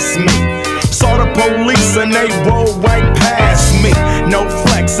blast me. Saw the police and they rolled right past me. No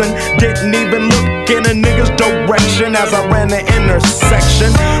flexing, didn't even look in a nigga's direction as I ran the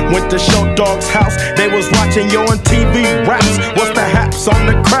intersection. Went to Show Dog's house, they was watching Yo on TV raps. What's the haps on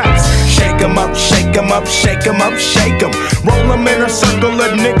the craps? Shake 'em up, shake 'em up, shake 'em up, shake 'em. Roll 'em in a circle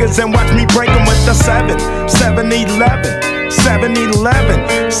of niggas and watch me break 'em with the 7-11,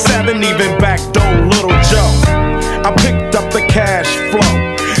 7-11, 7 even backdoor Little Joe. I picked up the cash flow.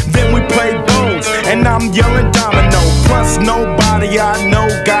 Then we played bones, and I'm yelling domino. Plus nobody I know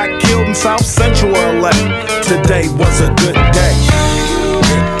got killed in South Central LA. Today was a good day.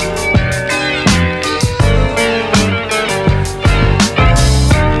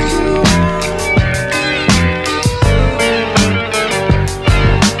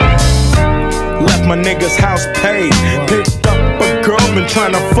 Left my nigga's house paid. Picked up a girl, been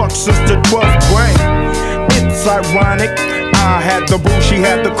trying to fuck since the 12th grade. It's ironic, I had the boo, she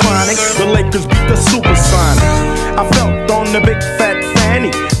had the chronic. The Lakers beat the Supersonics. I felt on the big fat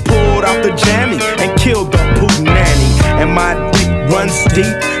fanny, pulled out the jammy and killed the poo nanny. And my dick runs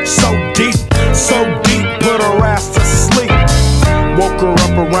deep, so deep, so deep, put her ass to sleep. Woke her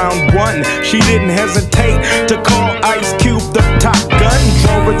up around 1, she didn't hesitate to call Ice Cube the Top Gun.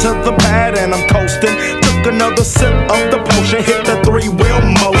 Drove her to the pad and I'm coasting. Took another sip of the potion, hit the 3-wheel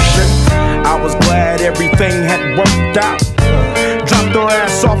motion. I was glad everything had worked out. Dropped her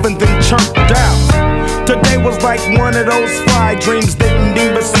ass off and then chirped out. Today was like one of those fly dreams. Didn't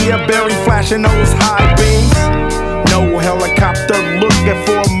even see a berry flashing those high beams. No helicopter looking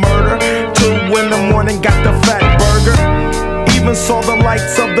for a murder. 2 in the morning, got the fat burger. Even saw the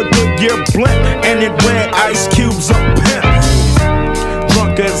lights of the Goodyear blimp, and it read Ice Cube's a pimp.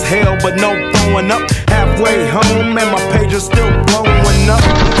 as hell, but no throwing up. Halfway home and my page is still blowing up.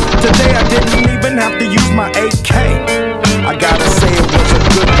 Today I didn't even have to use my AK. I gotta say it was a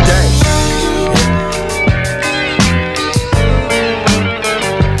good day.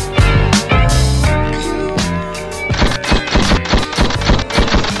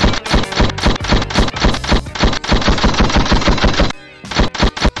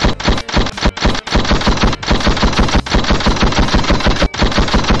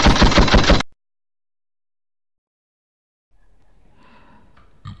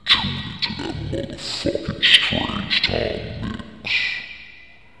 Motherfucking Strange Time Mix.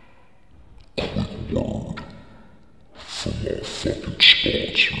 Quick word from our fucking sponsors.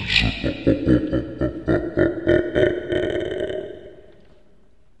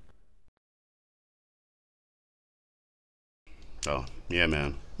 Oh, yeah,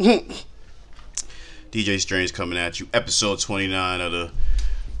 man. DJ Strange coming at you. Episode 29 of the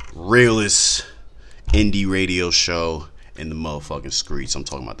realest indie radio show in the motherfucking streets. I'm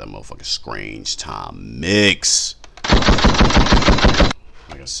talking about that motherfucking Strange Time Mix.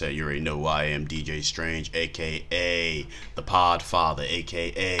 Like I said, you already know who I am, DJ Strange, aka the Podfather,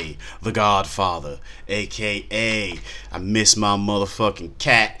 aka the Godfather, aka I miss my motherfucking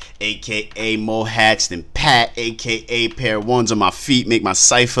cat, aka more hats than Pat, aka pair of ones on my feet make my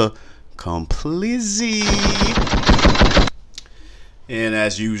cipher complete. And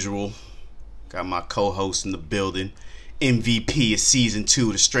as usual, got my co-host in the building, MVP of season 2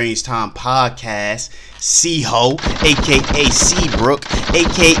 of the Strange Time Podcast, C-Ho, aka Seabrook,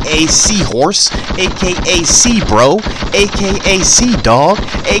 aka Seahorse, aka Seabro, aka Sea-Dog,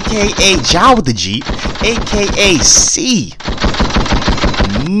 aka Jaw with the Jeep, aka C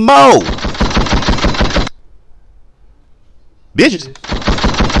Mo. Bitches.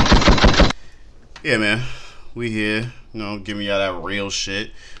 Yeah, man. We here, giving y'all that real shit.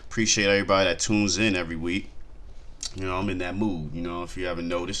 Appreciate everybody that tunes in every week. I'm in that mood, if you haven't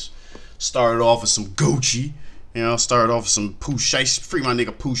noticed. Started off with some Gucci, started off with some Pooh Shiesty, free my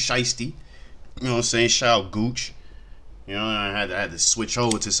nigga Pooh Shiesty. You know what I'm saying? Shout out Gooch. I had to switch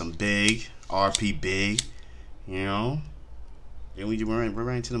over to some Big, RP Big, Then we're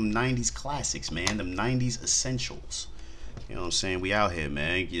right into them 90s classics, man. Them 90s essentials. You know what I'm saying? We out here,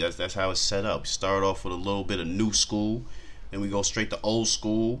 man. That's how it's set up. We start off with a little bit of new school, then we go straight to old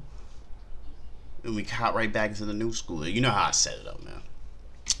school. And we hop right back into the new school. You know how I set it up, man.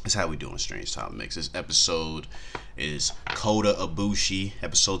 That's how we doing Strange Time Mix. This episode is Kota Ibushi.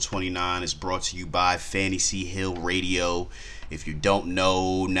 Episode 29 is brought to you by Fantasy Hill Radio. If you don't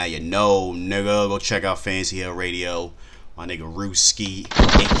know, now you know, nigga. Go check out Fantasy Hill Radio. My nigga Ruski,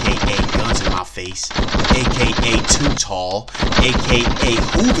 a.k.a. Guns in My Face, a.k.a. Too Tall, a.k.a.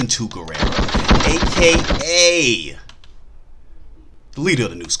 Juventud Guerrero, a.k.a. the leader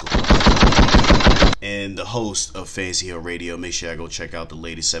of the new school. And the host of Fantasy Hill Radio. Make sure I go check out the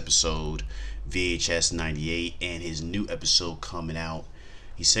latest episode, VHS 98, and his new episode coming out.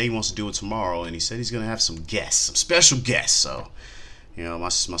 He said he wants to do it tomorrow, and he said he's gonna have some guests, some special guests. So, my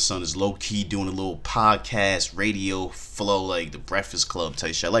son is low key doing a little podcast radio flow like the Breakfast Club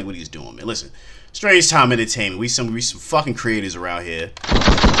type shit. I like what he's doing, man. Listen, Strange Time Entertainment. We some fucking creators around here.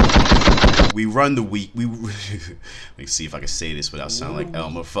 We run the week. Let me see if I can say this without sounding like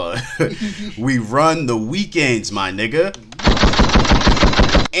Elmer Fudd. We run the weekends, my nigga.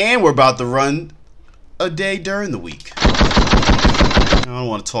 And we're about to run a day during the week. I don't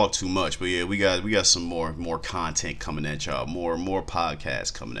want to talk too much, but yeah, we got some more content coming at y'all. More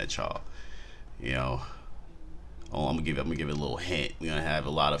podcasts coming at y'all. I'm gonna give it a little hint. We're gonna have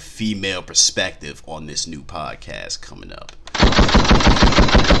a lot of female perspective on this new podcast coming up.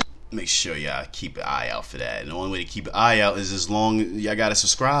 Make sure y'all keep an eye out for that. And the only way to keep an eye out is as long as y'all gotta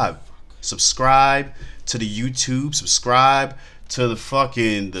subscribe. Subscribe to the YouTube. Subscribe to the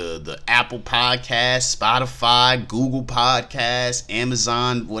fucking the Apple Podcast, Spotify, Google Podcasts,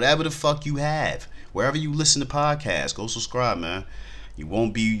 Amazon, whatever the fuck you have. Wherever you listen to podcasts, go subscribe, man. You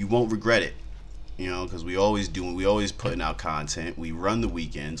won't regret it. Because we always putting out content. We run the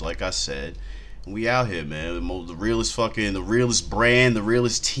weekends, like I said. We out here, man. The realest brand, the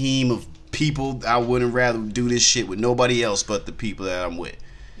realest team of people. I wouldn't rather do this shit with nobody else but the people that I'm with.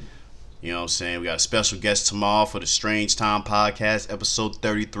 You know what I'm saying? We got a special guest tomorrow for the Strange Time Podcast, episode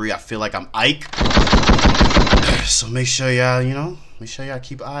 33. I feel like I'm Ike. So make sure y'all,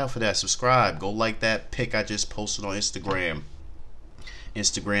 keep an eye out for that. Subscribe. Go like that pic I just posted on Instagram.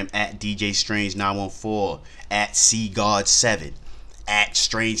 Instagram at DJ Strange 914, at CGod7. At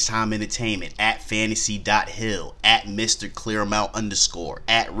Strange Time Entertainment, at Fantasy.Hill, at Mr. Clearmount _,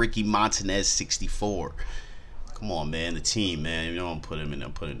 at Ricky Montanez 64. Come on, man. The team, man. You know, I'm put them in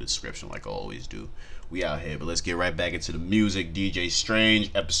the description like I always do. We out here, but let's get right back into the music. DJ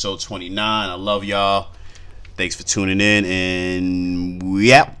Strange, episode 29. I love y'all. Thanks for tuning in, and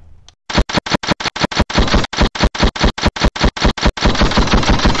we out.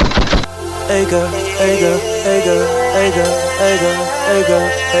 Hey girl, hey girl, hey girl, hey girl, hey girl, hey girl,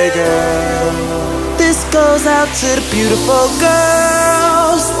 hey girl. This goes out to the beautiful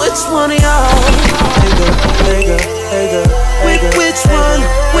girls. Which one of y'all? Hey girl, hey girl, hey girl, hey girl. Which one?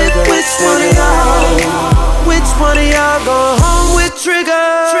 Which one of y'all? Which one of y'all going home with Trigger?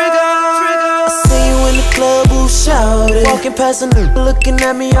 I see you in the club, who shouted? Walking past a nigga looking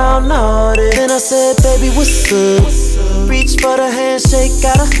at me all naughty. Then I said, baby, what's up? Reach for the handshake,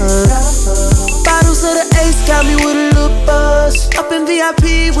 got a hug. Bottles of the Ace got me with a little buzz. Up in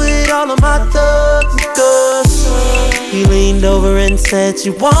VIP with all of my thugs and guns. He leaned over and said,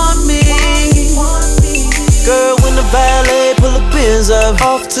 you want me? Girl, when the valet pull the pins up,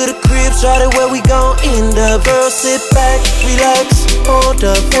 off to the crib, shawty, where we gon' end up. Girl, sit back, relax, hold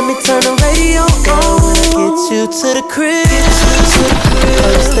up, let me turn the radio on. Get you to the crib,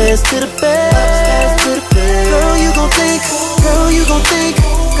 upstairs to the bed. Girl, you gon' think, girl, you gon' think,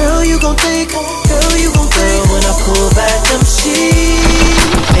 girl, you gon' think, girl, you gon' think. When I pull back them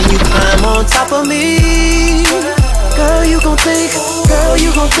sheets and you climb on top of me, girl, you gon' think, girl,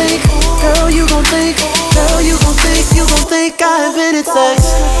 you gon' think, girl, you gon' think, girl, you gon' think, you gon' think I invented sex.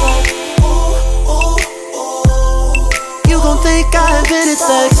 You gon' think I invented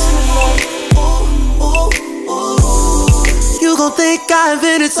sex. You gon' think I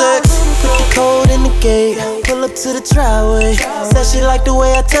invented sex. Put the code in the gate, pull up to the driveway. Said she like the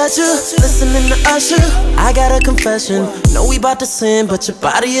way I touch her, listening to Usher. I got a confession, know we bout to sin, but your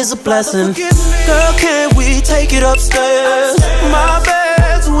body is a blessing. Girl, can we take it upstairs? My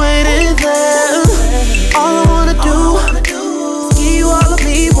bed's waiting there. All I wanna do is give you all of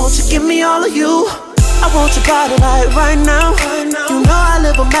me, won't you give me all of you? I want your body like right now. You know I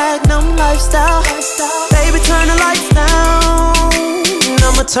live a magnum lifestyle. Baby, turn the lights down, and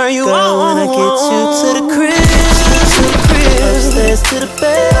I'ma turn you on. When I get you to the crib, upstairs to the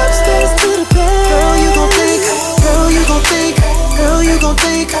bed, upstairs to the bed. Girl, you gon' think, girl, you gon' think, girl, you gon'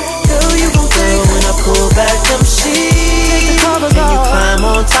 think, girl, you gon' think. When I pull back them sheets and you climb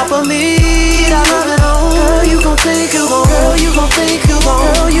on top of me, I love it all. Girl, you gon' think, you gon', girl, you gon' think, you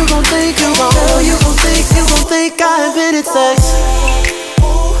gon', girl, you gon' think, you gon', girl, you gon' think, you gon' think I invented sex.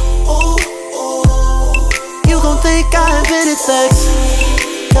 You gon' think I invented sex,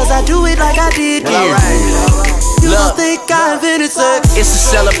 cause I do it like I did. You gon' think I invented sex. It's a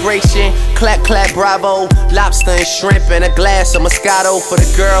celebration, clap, clap, bravo. Lobster and shrimp and a glass of Moscato for the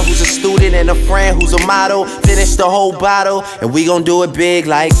girl who's a student and a friend who's a model. Finish the whole bottle and we gon' do it big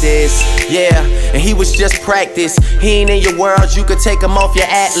like this. Yeah, and he was just practice. He ain't in your world, you could take him off your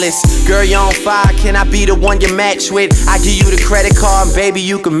atlas. Girl, you're on fire, can I be the one you match with? I give you the credit card and baby,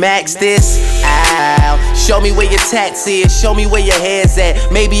 you can max this. Ow. Show me where your tats is, show me where your head's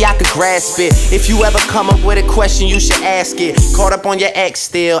at. Maybe I could grasp it. If you ever come up with a question, you should ask it. Caught up on your ex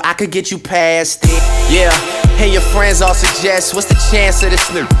still, I could get you past it. Yeah, and your friends all suggest, what's the chance of this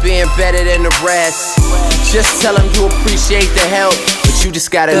nigga being better than the rest? Just tell them you appreciate the help, but you just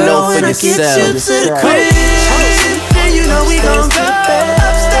gotta know for yourself. Girl, when I get you to the crib, and you know we gon' go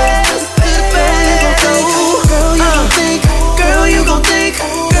upstairs to the bed. Girl, you gon' think, girl, you gon' think,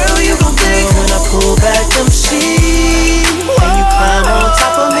 girl, you gon' think. When I pull back them sheets and you climb on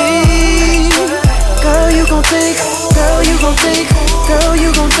top of me, girl, you gon' think, girl, you gon' think, girl,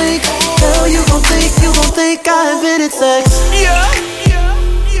 you gon' think, girl, you gon' think, you gon' think I invented sex.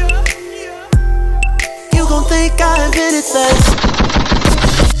 You gon' think I invented sex.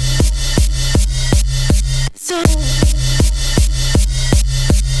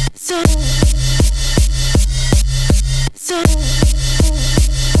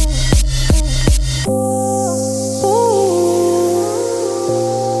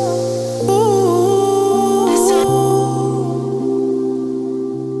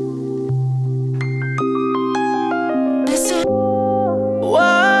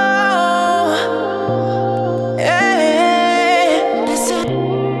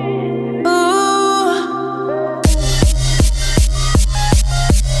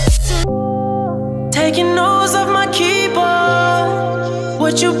 Taking notes off my keyboard.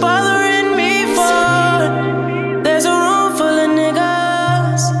 What you bothering me for? There's a room full of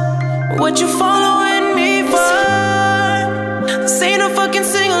niggas. What you following me for? This ain't a fucking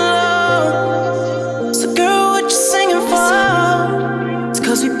sing-along. So girl, what you singing for? It's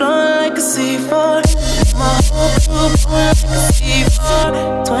cause we blowin' like a C4. My whole crew blowin' like a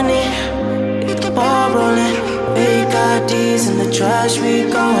C4. 20, get the ball rollin'. trash, we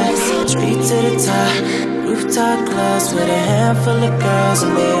going straight to the top. Rooftop clubs with a handful of girls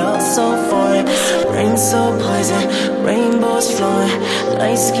and they all so foreign. Rain so poison, rainbows flowing.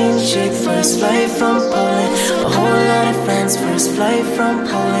 Light-skinned chick, first flight from Poland. A whole lot of friends, first flight from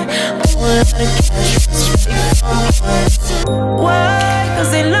Poland. A whole lot of cash, straight from Poland. Why?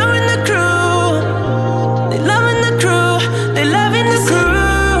 Cause they loving the crew. They loving the crew. They loving the crew.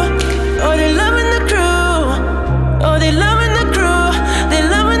 Oh, they loving the crew. Oh, they loving the crew. They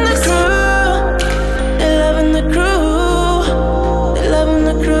loving the crew. They loving the crew. They loving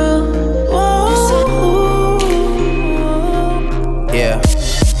the crew. Yeah.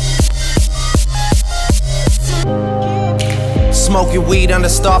 Smoking weed under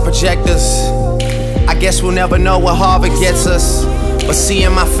star projectors. I guess we'll never know what Harvard gets us. But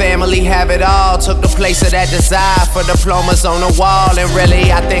seeing my family have it all took the place of that desire for diplomas on the wall. And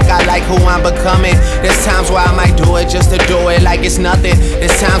really, I think I like who I'm becoming. There's times where I might do it just to do it like it's nothing.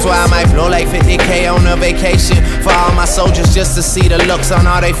 There's times where I might blow like 50K on a vacation for all my soldiers just to see the looks on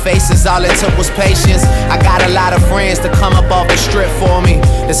all their faces. All it took was patience. I got a lot of friends to come up off the strip for me,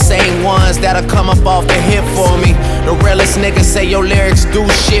 the same ones that'll come up off the hip for me. The realest niggas say your lyrics do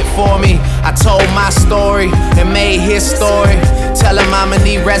shit for me. I told my story and made his story. Tell him I'ma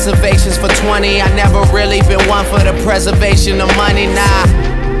need reservations for 20. I never really been one for the preservation of money, nah.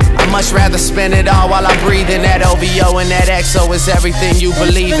 I much rather spend it all while I'm breathing. That OVO and that XO is everything you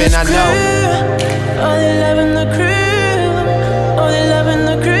believe in, I know. Oh, they loving the crew. Oh, they loving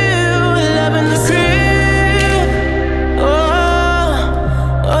the crew. They loving the crew.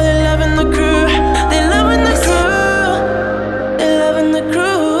 Oh, they loving the crew. They loving the crew. They loving the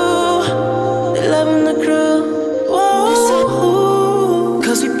crew. They loving the crew. Whoa,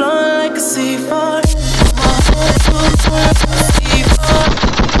 cause we blowing like a C4.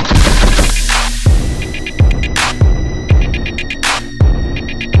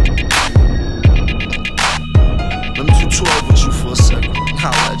 Let me do 12 with you for a second.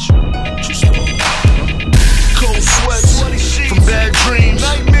 Holla at you. True story. Cold sweats from bad dreams. I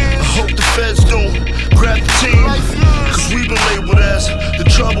hope the feds don't grab the team. Cause we been labeled as the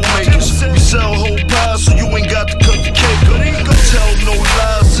troublemakers. We sell whole pies so you ain't got to cut the cake up. Tell no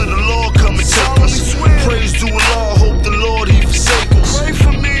lies to the Lord, come and take us. Praise to Allah, hope the Lord he forsake us.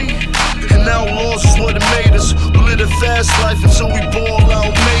 And now laws is what it made us. We live a fast life until we ball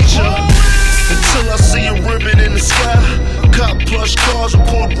out major. Until I see a ribbon in the sky. Cop plush cars and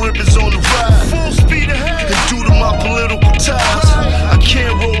pull ribbons on the ride. Full speed ahead. And due to my political ties, I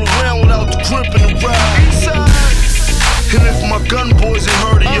can't roll around without the grip and the ride. And if my gun boys ain't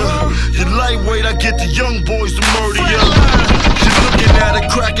heard of ya, you're lightweight, I get the young boys to murder ya. You're looking at a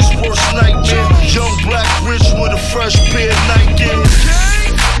cracker's worst nightmare. Young black rich with a fresh pair of night gears.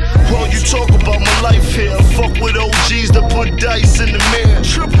 Well, you talk about my life here. Fuck with OGs that put dice in the mirror.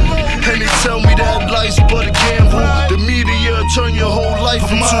 And they tell me that life's but a gamble. The media turn your whole life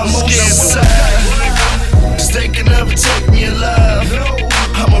into a scandal. Cause they can never take me alive.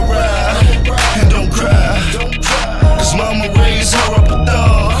 I'ma ride and don't cry. Cause mama raised her up a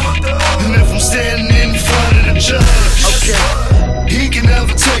dog. And if I'm standing in front of the judge, okay, he can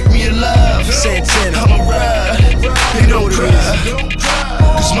never take me alive. I'ma ride and don't cry.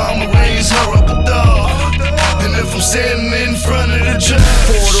 Cause mama raised her up a dog. And if I'm standing in front of the judge,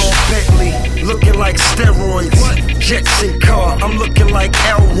 Ford on Bentley, looking like steroids. Jetson car, I'm looking like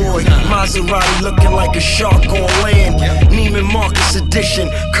Elroy. Maserati looking like a shark on land. Neiman Marcus edition,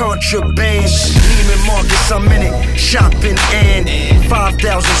 contraband. Neiman Marcus, I'm in it, shopping and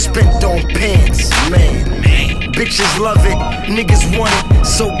 5,000 spent on pants, man. Bitches love it, niggas want it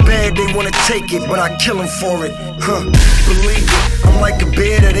so bad they wanna take it, but I kill them for it, believe it, I'm like a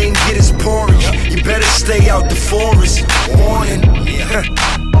bear that ain't get his porridge. You better stay out the forest, warning.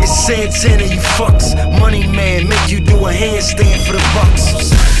 It's Santana, you fucks. Money man, make you do a handstand for the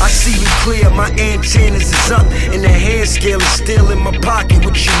bucks. I see you clear, my antennas is up, and the hair scale is still in my pocket.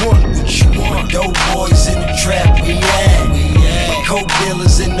 What you want? What you want? Dope boys in the trap, we at. Coke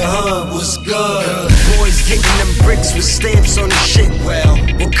dealers in the hood, what's good? Boys getting them bricks with stamps on the shit. Well,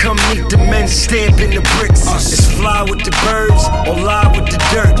 come meet the men stamping the bricks. It's fly with the birds or lie with the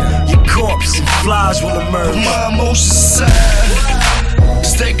dirt. Your corpse and flies will emerge. Put my emotions aside,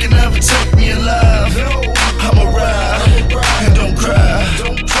 cause they can never take me alive. I'ma ride and don't cry.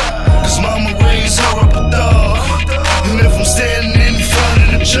 Cause mama raised her up a dog. And if I'm standing in front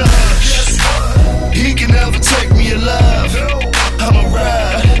of the judge, he can never take me alive. I'ma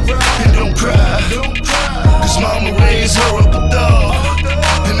ride and don't cry. Cause mama raised her up a dog.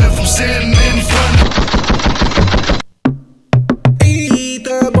 And if I'm standing in front of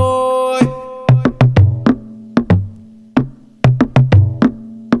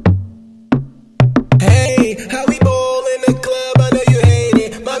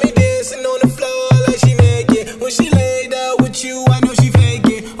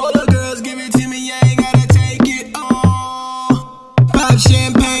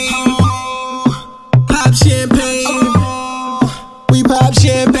pop champagne. We pop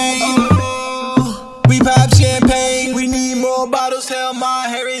champagne. We pop champagne. We need more bottles. Tell Ma,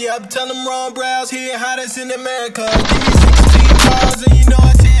 hurry up. Tell them Ron Browns here, hottest in America. Give me 16 cars and you know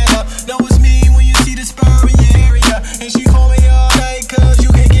I tear up. Know it's me when you see the spur in your area. And she call me all night cause you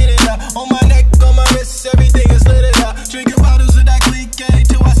can't get it up. On my neck, on my wrist, everything is lit it up. Drinking bottles of that clique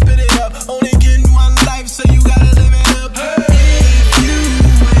till I spit it up. Only getting one life, so you gotta live it up. If you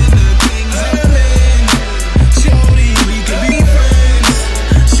and the things I'm in, shorty, we could be friends.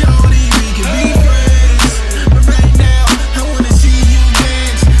 Shorty, we could be friends. But right now, I wanna see you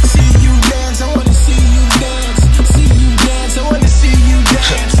dance. See you dance, I wanna see you dance. See you dance, I wanna see you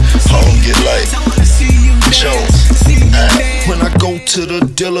dance. I don't get like I wanna see you dance. when I go to the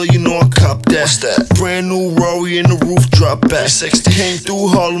dealer, you know I cop that. What's that? Brand new Rory in the roof drop back. 60 came through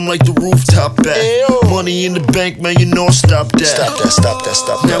Harlem like the rooftop back. Money in the bank, man, you know I stop that. Stop that, stop that,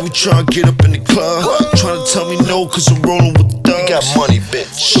 stop that. Now we tryna get up in the club. Tryna tell me no, cause I'm rolling with the thugs. You got money,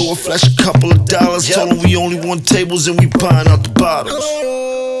 bitch. So I flash a couple of dollars. Told them we only want tables and we buying out the bottles.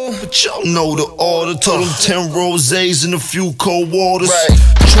 But y'all know the order. Told them 10 rosés and a few cold waters. Right.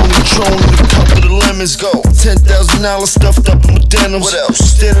 Tron and a couple of lemons. Go. $10,000 stuffed up in my denims. What else?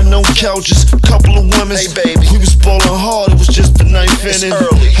 Standing on couches, couple of women. Hey baby, we was ballin' hard. It was just the ninth inning.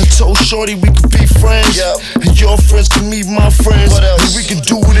 Early. I told Shorty we could be friends. Yep. And your friends can meet my friends. What else? And we can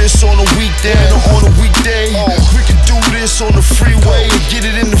do this on a weekday or on a weekday. We can do this on the freeway and get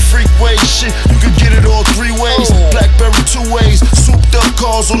it in the freeway. Shit, you can get it all 3 ways. Blackberry 2 ways. Souped up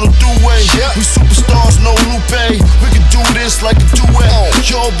cars on the throughway. We superstars, no Lupe. We can do this like a duet.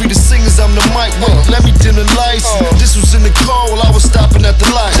 Y'all be the singers, I'm the mic. Wait, let me dim the lights. This was in the car while I was stopping at the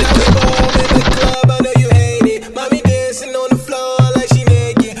light. In the club, I know you hate it. Mommy dancing on the floor like she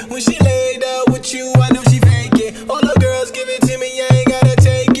naked. When she laid out with you, I know she fake it. All the girls give it to me, I ain't gotta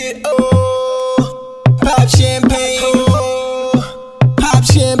take it. Oh, pop champagne. Pop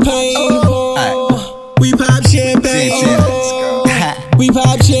champagne. We pop champagne. We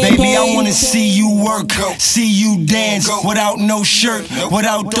pop champagne. Baby, I wanna see you work, see you dance without no shirt,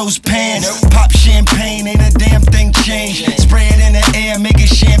 without those pants. Pop champagne, ain't a damn thing changed. Spray it in the air, make it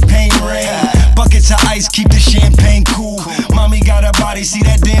champagne rain. Buckets of ice, keep the champagne cool. Mommy got a body, see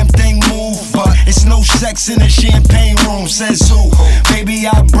that damn thing move. But it's no sex in the champagne room, says who? Baby,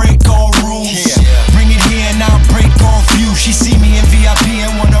 I break all rules. Bring it here and I'll break off you. She see me in VIP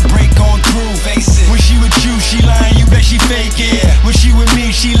and wanna break on through. When she with you, she lying, you bet she fake it. When she with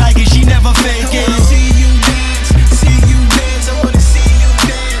me, she like it, she never fake it. I wanna see you dance, see you dance. I wanna see you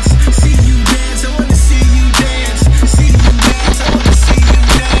dance, see you dance. I wanna see you dance, see you dance. I wanna see you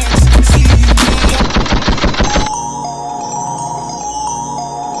dance, see you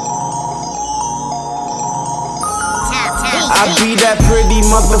I be that pretty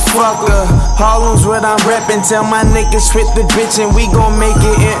motherfucker. Harlem's what I'm reppin'. Tell my niggas fit the bitch and we gon' make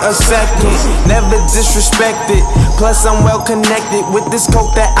it in a second. Never disrespected. Plus I'm well connected with this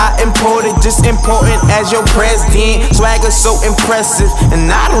coke that I imported. Just important as your president. Swagger so impressive. And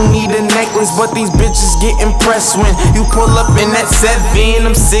I don't need a necklace, but these bitches get impressed when you pull up in that 7.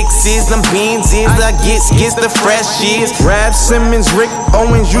 Them 6s, them beans is. I gets the fresh years. Rap Simmons, Rick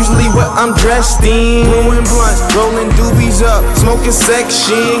Owens, usually what I'm dressed in. Blowing blunts, rolling doobies up, smoking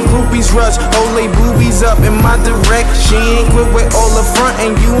section. Groupies rush, Olay boobies up in my direction. Quit with all the front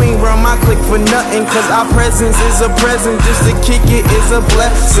and you ain't run my click for nothing. Cause our presence is a present, just to kick it is a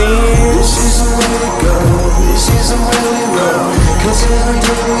blessing. This is the way to go, this is the way we roll. Cause every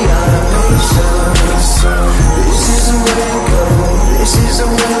day we are patience. This is the way to go, this is the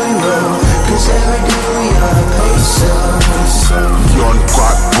way we roll. Cause every day we are patience. Gun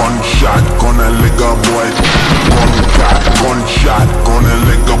crack, gunshot, gonna lick a boy. Gunshot, gonna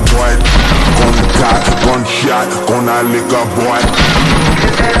lick a boy. Gunshot, gonna lick a boy.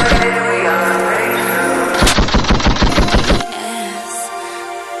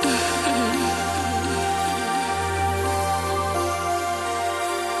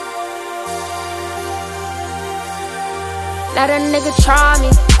 Let a nigga try me.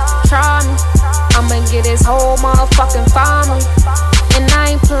 I'ma get his whole motherfucking family. And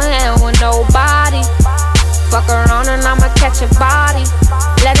I ain't playing with nobody. Fuck around and I'ma catch a body.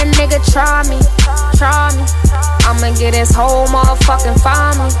 Let a nigga try me. I'ma get his whole motherfucking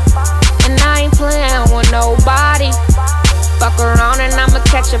family. And I ain't playing with nobody. Fuck around and I'ma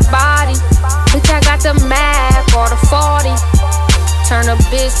catch a body. Bitch, I got the Mac or the 40. Turn a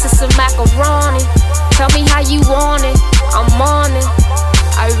bitch to some macaroni. Tell me how you want it, I'm on it.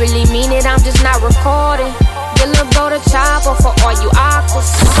 I really mean it, I'm just not recording. Dilla go to chopper for all you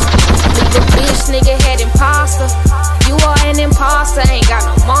aquas. Leave a bitch, nigga head imposter. You are an imposter, ain't got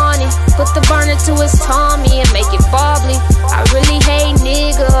no money. Put the burner to his tummy and make it bubbly. I really hate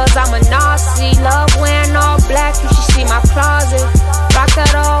niggas, I'm a Nazi. Love wearing all black, you should see my closet. Rock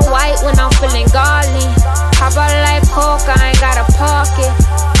that all white when I'm feeling godly. Hop out like coke, I ain't got a pocket.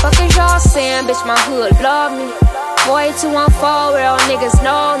 Fuck is y'all saying, bitch, my hood love me. Boy, 214, real niggas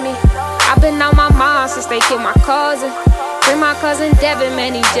know me. I been on my mind since they killed my cousin. Bring my cousin Devin,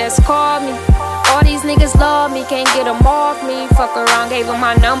 man, he just called me. All these niggas love me, can't get them off me. Fuck around, gave him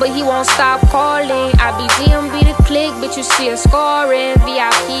my number, he won't stop calling. I be DMB the click, bitch, you see us scoring.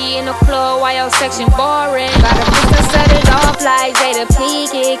 VIP in the club, while your section boring. Got a bitch to set it off like Jada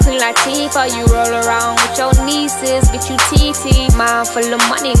Pinkett. Clean like Tifa, you roll around with your nieces, bitch, you TT. Mind full of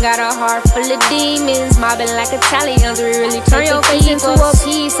money, got a heart full of demons. Mobbing like Italians, we really turn your face into a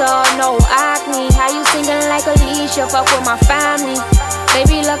pizza. No acne, how you singing like Alicia? Fuck with my family.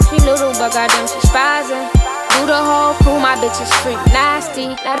 Baby luxury little, but goddamn she spazzing. Do the whole crew, my bitch is freak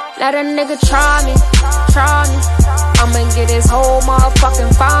nasty. Let a nigga try me. I'ma get his whole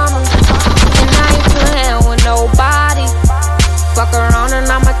motherfucking family. And I ain't playing with nobody. Fuck around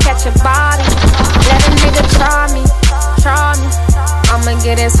and I'ma catch a body. Let a nigga try me. I'ma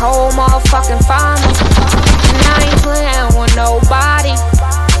get his whole motherfucking family. And I ain't playing with nobody.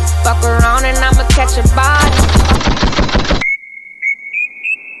 Fuck around and I'ma catch a body.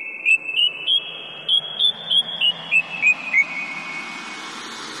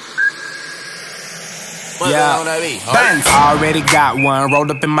 Yeah, Benz. Already got one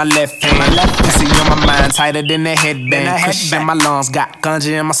rolled up in my left hand. Pussy on my mind, tighter than a headband. Cushion in my lungs, got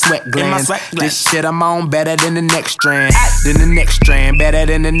ganja in my sweat glands. This shit I'm on better than the next strand. Better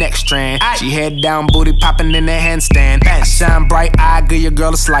than the next strand. She head down, booty popping in the handstand. I shine bright, I give your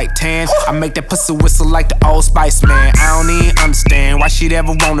girl a slight tan. I make that pussy whistle like the Old Spice man. I don't even understand why she'd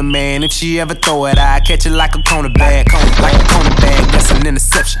ever want a man. If she ever throw it, I catch it like a cornerback. Like a cornerback, that's an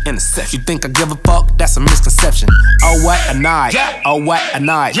interception. You think I give a fuck? That's a misconception. Oh what a night, oh what a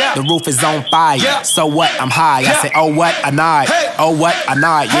night. The roof is on fire, so what, I'm high. I say oh what a night, oh what a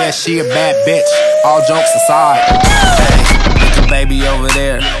night. Yeah, she a bad bitch, all jokes aside. Hey, baby over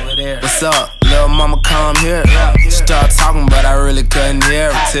there, what's up? Little mama come here. She started talking but I really couldn't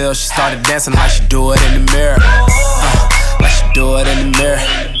hear her till she started dancing like she do it in the mirror. Like she do it in the mirror.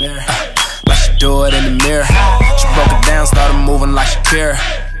 Like she do it in the mirror. She broke it down, started moving like Shakira.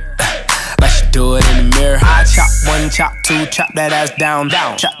 Like she do it in the mirror. I chop one, chop two, chop that ass down,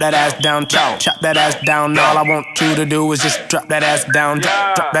 chop that ass down, chop that ass down. All I want you to do is just drop that ass down,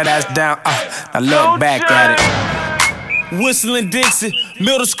 drop that ass down. Now look back at it. Whistling Dixie,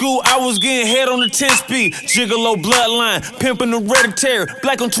 middle school, I was getting head on the 10-speed. Gigolo bloodline, pimpin' hereditary.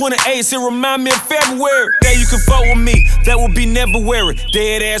 Black on 28, it remind me of February. That you can fuck with me, that would be never weary.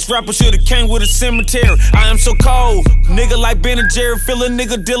 Dead ass rapper should've came with a cemetery. I am so cold, nigga like Ben and Jerry. Fill a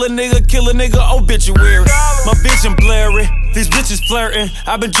nigga, deal a nigga, kill a nigga, obituary. My vision blurry, these bitches flirting.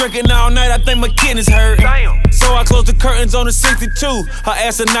 I been drinking all night, I think my kidneys hurting. So I closed the curtains on the 62. Her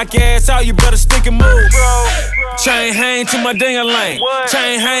ass will knock your ass out, you better stick and move. Chain hang to my ding-a-ling.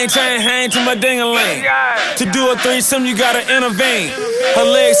 Chain hang to my ding-a-ling. To do a threesome, you gotta intervene. Her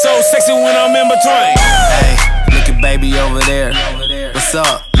legs so sexy when I'm in between. Hey, look at baby over there. What's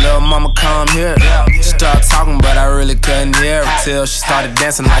up? Little mama come here. She started talking but I really couldn't hear her till she started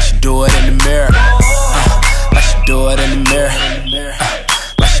dancing like she do it in the mirror. Like she do it in the mirror.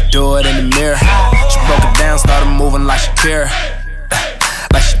 Like she do it in the mirror. She broke it down, started moving like Shakira.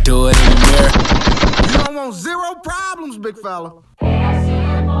 Like she do it in the mirror. You don't want zero problems, big fella.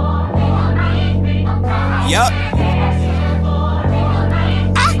 Yup.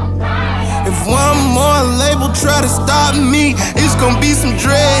 If one more label try to stop me, it's gonna be some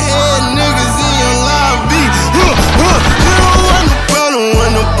dreadhead niggas in your lobby. You don't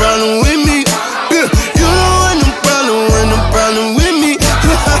want no problem with me. You don't want no problem with me.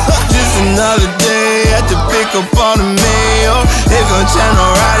 Just another day at the pick up on the mail. They gon' channel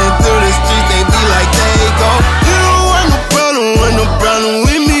riding through the streets, they be like they go. You don't want no problem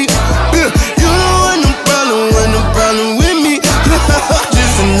with me. You don't want no problem with me.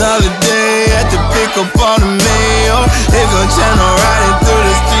 Just another day at the pick up on the mail. They gon' channel riding through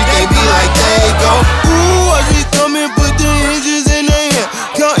the streets, they be like they go. Ooh, watch me come and put the hinges in their hand.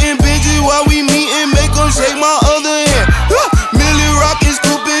 Counting bitches while we meet and make them shake my other hand. Millie rockin',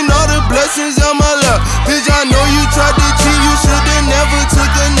 scooping all the blessings on my lap. Bitch, I know you tried to cheat, you should've never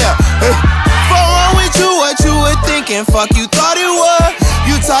took a nap. Hey, fuck wrong with you, what you were thinking? Fuck you thought it was.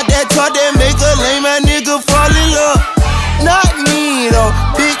 You taught that make a lame ass nigga fall in love. Not me though,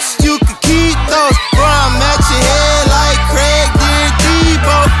 bitch, you could keep those. Bro, I'm at your head like Craig did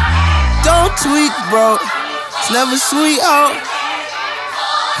Debo. Don't tweak, bro, it's never sweet out.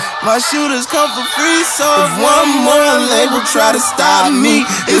 My shooters come for free, so if one more label try to stop me,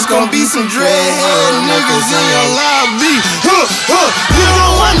 it's gonna be some dreadhead niggas in your lobby. You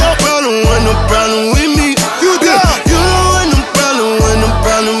don't want no problem with me. You don't want no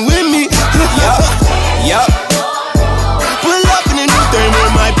problem with me. Yup. Pull up in a new thing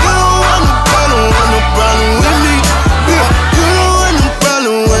with my. You don't want no problem with me. You don't want no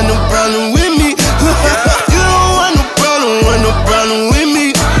problem with me. You don't want no problem with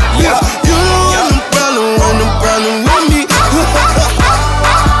me. You don't want no problem with me.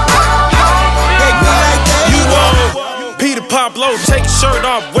 You Peter Pablo, take your shirt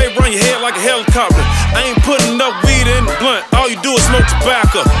off, wave around your head like a helicopter. I ain't putting up weed in the blunt, all you do is smoke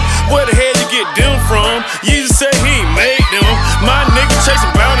tobacco. Where the hell you get them from? You just say he ain't made them. My nigga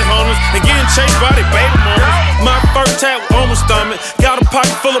chasing bounty hunters and getting chased by their baby mamas. My first tap on my stomach, got a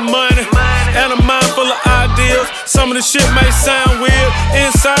pocket full of money and a mind full of ideas. Some of the shit may sound weird.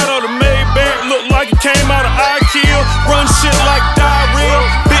 Inside of the Maybach look like it came out of IKEA. Run shit like diarrhea.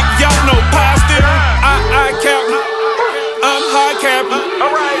 Big yacht, no pie steering. I captain. I'm high captain.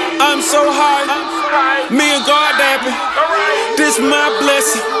 I'm so high. Me and God dapping. This my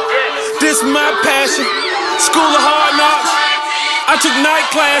blessing. This my passion. School of hard knocks. I took night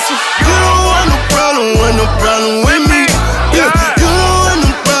classes. You don't want no problem with me. You don't want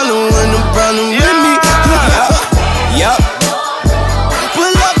no problem with me. Yup.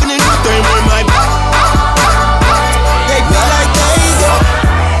 Pull up in a new thing with my. They be like, there you go.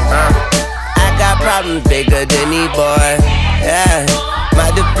 I got problems bigger than these boys. Yeah,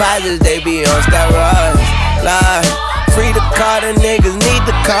 my deposits they be on steroids. Lord, free the Carter, niggas need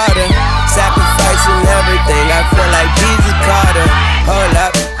the Carter. Sacrificing everything, I feel like Jesus Carter. Hold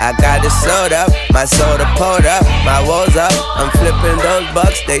up, I got it sold up, my soda pulled up, my woes up. I'm flipping those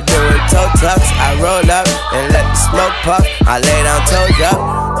bucks, they doing toe tucks. I roll up and let the smoke puff. I lay down toes up,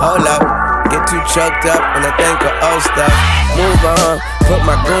 hold up. Get too choked up when I think of old stuff. Move on, put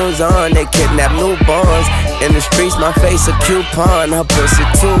my goons on, they kidnap newborns. In the streets, my face a coupon, her pussy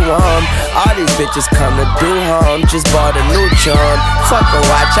too warm. All these bitches come to do harm, just bought a new charm. Fuck a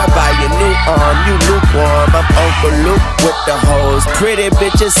watch, I buy your new arm, you lukewarm. I'm Uncle Luke with the hoes, pretty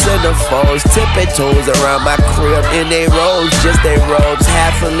bitches centerfolds. Tipping toes around my crib in they robes, just they robes.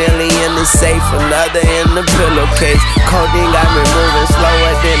 $500,000 in the safe, another in the pillowcase. Codeine got me moving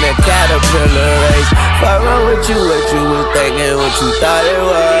slower than a caterpillar race. Fuck wrong with you, what you was thinking, what you thought it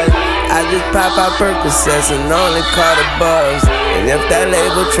was. I just pop out Percocets and only caught a buzz. And if that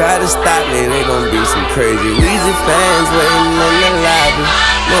label try to stop me, they gon' be some crazy Weezy fans waiting in the lobby.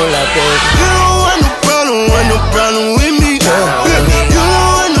 No like that. You don't want no problem with me. You don't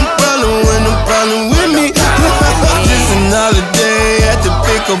want no problem with me. Just another day at the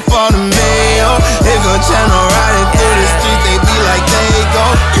pick up on the mail. They gon' channel riding through the streets, they be like they go.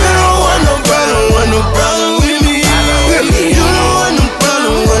 You don't want no problem with me. You don't want no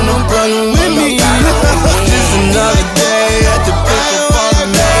problem with me. Just another day at the pick up on the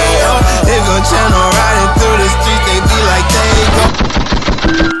mail. They gon' channel riding through the streets, they be like they go.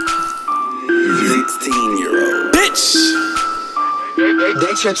 16-year-old bitch.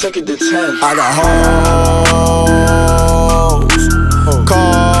 They check it to 10. I got hoes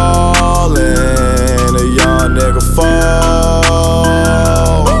calling a young nigga phone.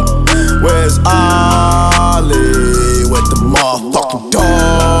 Where's Ollie with the motherfucking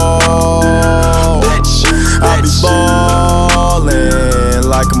dog? I be ballin'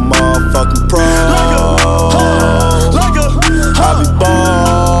 like a motherfucking pro. I be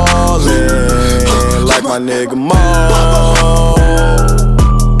ballin' like my nigga Mo.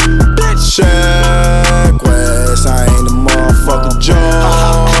 Check West, I ain't a motherfucking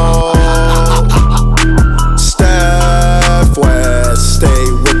joke. Steph West, stay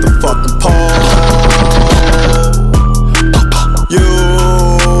with the fucking pole. You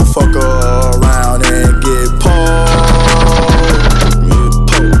fuck around and get pulled.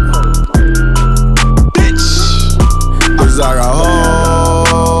 Bitch, 'cause I got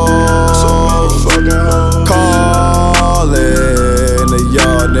hoes calling a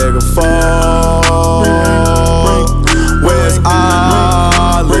young nigga phone. Where's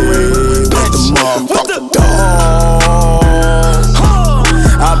Ollie with the motherfucking dog?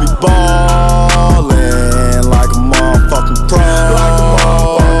 I be ballin' like a motherfucking pro.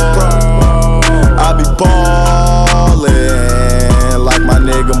 I be ballin' like my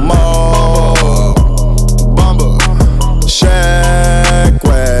nigga Mo. Shaq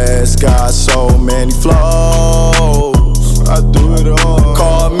West got so many flows. I do it all.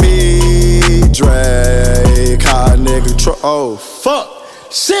 Call me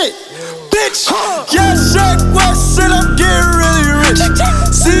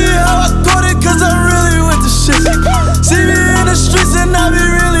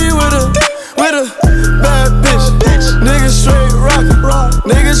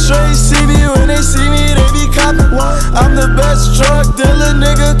best drug dealer,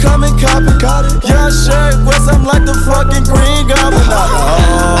 nigga, come and cop it. Young shirt, West, I'm like the fucking Green Goblin.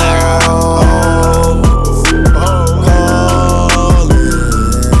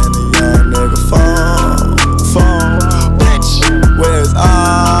 Where's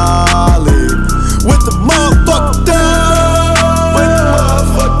Ollie? With the motherfucker down. With the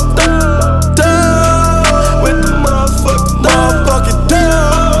motherfucker down. With the motherfucker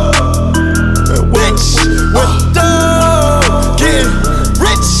down. Rich with dough. Getting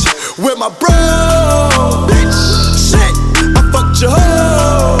rich with my bro. Bitch, shit, I fucked your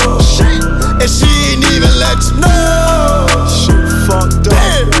hoe. Shit, and she ain't even let you know. Shit fucked up.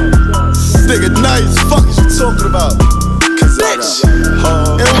 Nigga nice, fuck is you talking about? Bitch,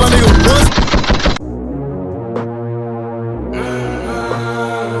 and my nigga was.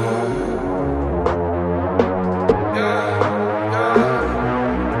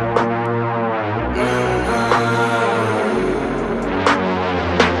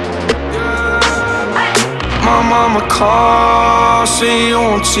 My mama called, see you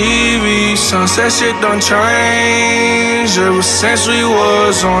on TV. Sunset shit done changed. Ever since we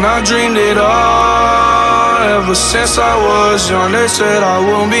was on, I dreamed it all. Ever since I was young, they said I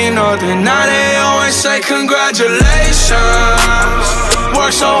won't be nothing. Now they always say congratulations.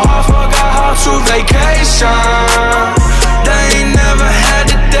 Worked so hard, forgot how to vacation. They ain't never had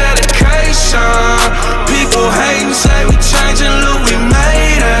the dedication. People hating, say we changing, look, we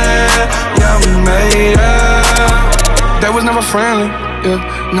made it. Yeah, we made it. They was never friendly, yeah.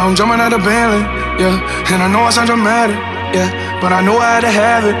 Now I'm jumping out of Bentley, yeah. And I know I sound dramatic, yeah. But I knew I had to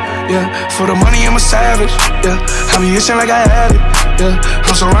have it, yeah. For the money, I'm a savage, yeah. I be itching like I had it, yeah.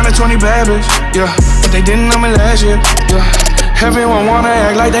 I'm surrounded 20 bad bitches, yeah. But they didn't know me last year, yeah. Everyone wanna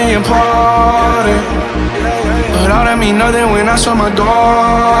act like they important, but all that mean nothing when I saw my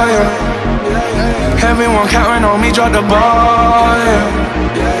door, yeah. Everyone counting on me, drop the ball,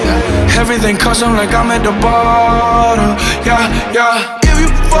 yeah. Everything custom like I'm at the bottom, yeah, yeah. If you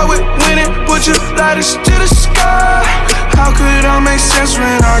fuck with winning, put your lighters to the sky. How could I make sense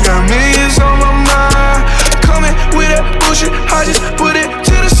when I got millions on my mind? Coming with that bullshit, I just put it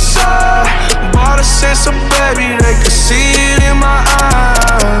to the side. Bought a sense of baby, they could see it in my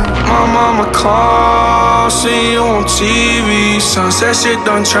eyes. My mama called, see you on TV. Sunset shit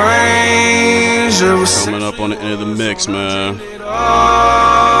done changed. Coming up on the end of the mix, man.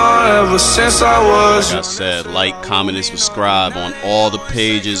 Ever since I was, like I said, like, comment, and subscribe on all the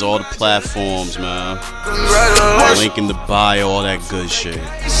pages, all the platforms, man. Link in the bio, all that good shit.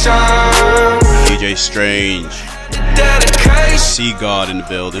 DJ Strange, Seagard in the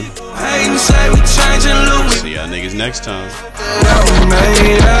building. See y'all niggas next time. I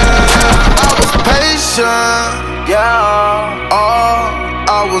was patient, yeah. Oh,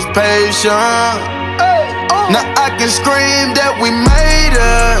 I was patient. Now I can scream that we made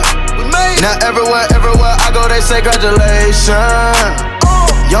it. Now everywhere I go, they say congratulations.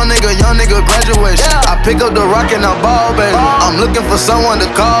 Young nigga graduation. I pick up the rock and I ball, baby. I'm looking for someone to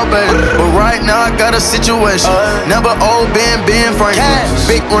call, baby. But right now I got a situation. Never old Ben Franklin.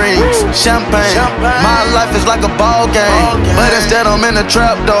 Big rings, champagne. My life is like a ball game, but instead I'm in a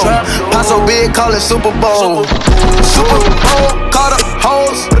trap though. Pot so big, call it Super Bowl. Super Bowl, call the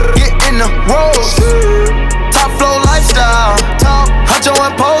hoes, get in the rolls. Top flow lifestyle, top Huncho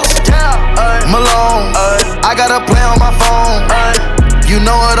and Post, Malone. I got a play on my phone. You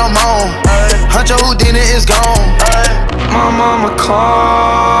know what I'm on. Huncho Houdini is gone. My mama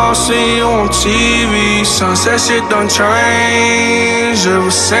called, see you on TV. Sunset shit done changed. Ever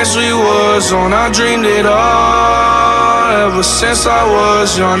since we was on, I dreamed it all. Ever since I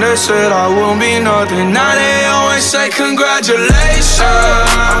was young, they said I won't be nothing. Now they always say congratulations.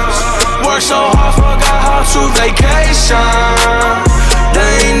 Worked so hard, forgot how to vacation.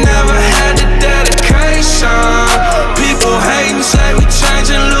 They ain't never had the dedication. People hating, say we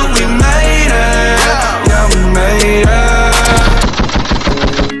changing, look, we made it. Yeah, we made it.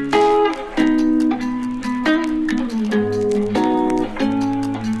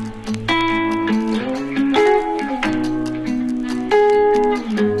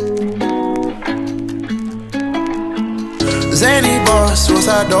 Zany boss,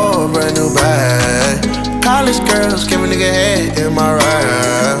 suicide door, brand new bag. College girls, give a nigga head in my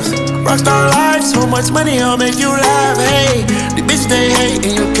raps. Rockstar life, so much money, I'll make you laugh. Hey, the bitch they hate,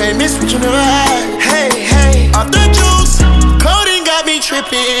 and you can't miss what you never had. Hey, hey, off the juice, coding got me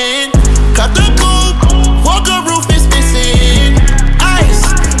tripping. Cut the coupe, Walker roof is missing. Ice,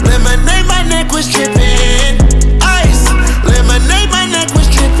 lemonade, my neck was tripping. Ice, lemonade, my neck was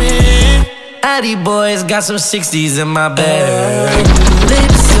tripping. Addy boys got some 60s in my bag.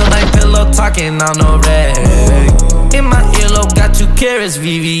 Lips feel like pillow talking on no rag. In my earlobe, got 2 carats,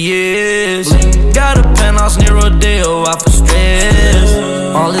 VVS. Got a penthouse near Rodeo, out for stress.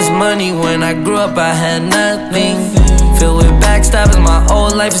 All this money, when I grew up, I had nothing. Filled with backstabbers, my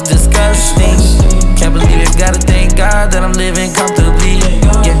whole life is disgusting. Can't believe it, gotta thank God that I'm living comfortably.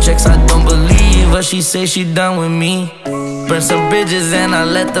 Get checks, I don't believe, but she say she done with me. Burn some bridges and I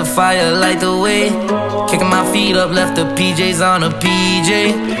let the fire light the way. Kicking my feet up, left the PJs on a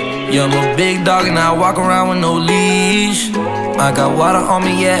PJ. Yeah, I'm a big dog and I walk around with no leash. I got water on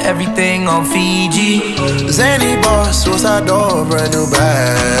me, yeah, everything on Fiji. Zany boss, suicide door, brand new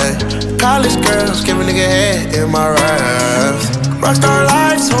bag. College girls, give a nigga head in my raps. Rockstar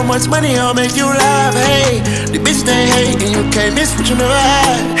life, so much money, I'll make you laugh. Hey, the bitch they hate and you can't miss what you never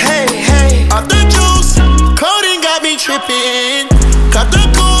had. Hey, hey, off the juice, coding got me tripping. Cut the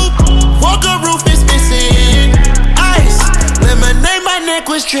coupe, Walker roof is missing. Ice, lemonade, my neck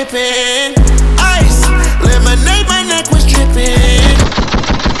was tripping. Ice, lemonade, my neck was tripping.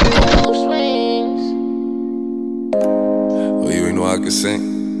 Oh, you ain't know I could sing?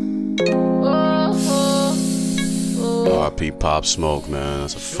 R.I.P. Pop Smoke, man.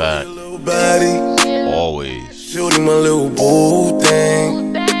 That's a fact. Always. Shorty my little boo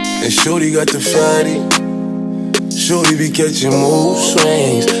thing. And Shorty got the fatty. Shorty be catching mood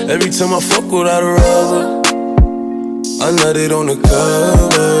swings. Every time I fuck without a rubber, I nutted on the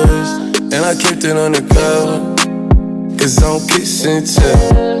covers. And I kept it undercover, cause I don't kiss and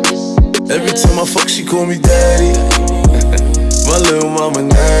tell. Every time I fuck, she call me daddy. My little mama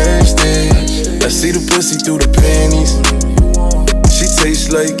nasty. I see the pussy through the panties. She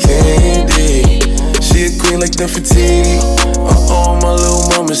tastes like candy. She a queen like Nefertiti. My little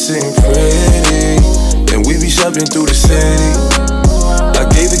mama sitting pretty. And we be shopping through the city. I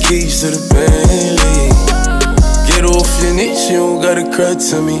gave the keys to the Bentley. Get off your niche, you don't gotta cry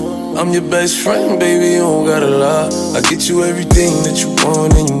to me. I'm your best friend, baby, you don't gotta lie. I get you everything that you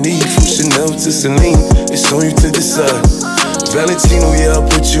want and you need. From Chanel to Celine, it's on you to decide. Valentino, yeah, I'll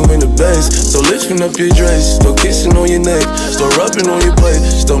put you in the best. So lifting up your dress, start kissing on your neck, start rubbing on your butt,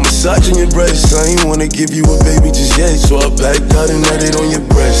 start massaging your breasts. I ain't wanna give you a baby just yet, so I backed out and nutted on your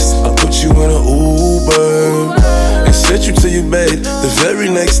breast. I put you in an Uber and sent you to your bed. The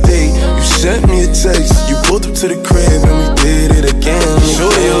very next day, you sent me a text. You pulled up to the crib and we did it again.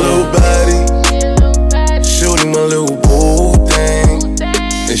 Shorty a little body, Shorty my little boo thing,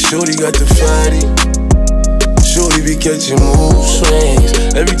 and Shorty got the fatty. Shorty be catching mood swings.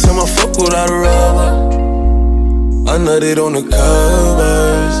 Every time I fuck without a rubber, I nutted on the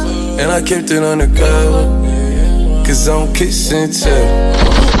covers. And I kept it undercover, cause I don't kiss and tell.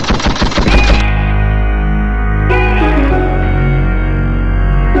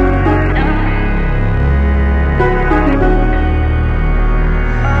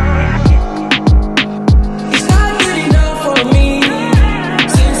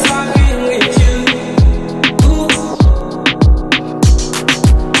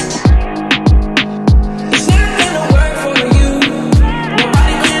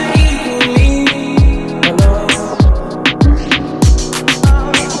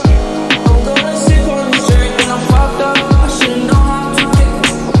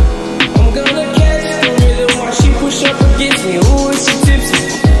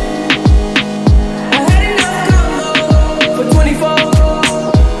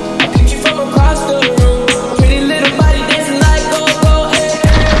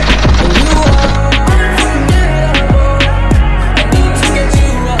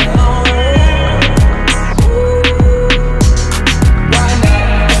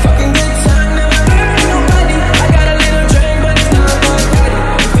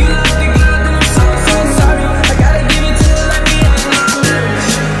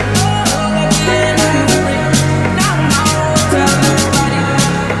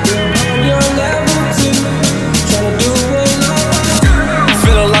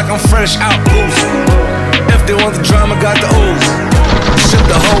 Fresh out oozing. If they want the drama, got the ooze. Ship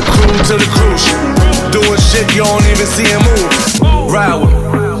the whole crew to the cruise. Doing shit you don't even see him move.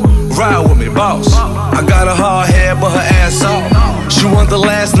 Ride with me, boss. I got a hard head, but her ass off. She want the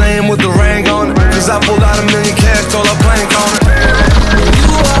last name with the ring on it. Cause I pulled out $1 million cash, told her blank on it. You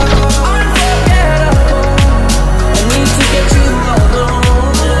are unforgettable. I need to get you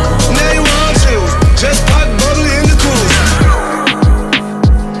alone. Now you want to just pop bubbly in the cruise.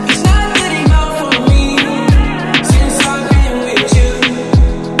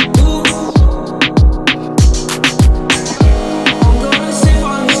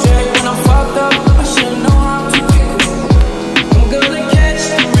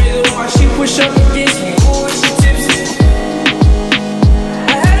 Push up against me, ooh, she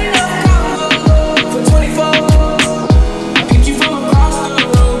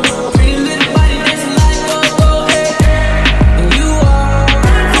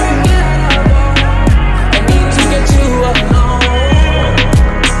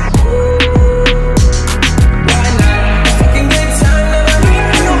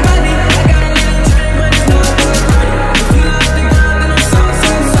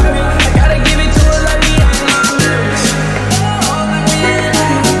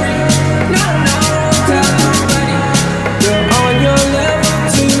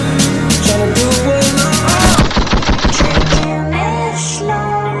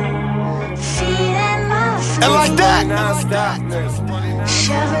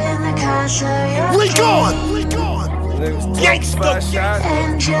We gone. Gangsta.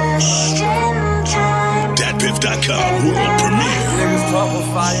 DatPiff.com world premiere. Niggas talking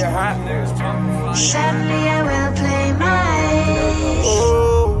fire hot. Suddenly I will play my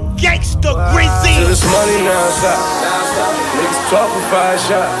Gangsta Grizzy. Till this money now stop. Niggas talking fire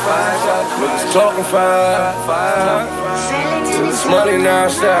shot. Niggas talking fire. Till this money now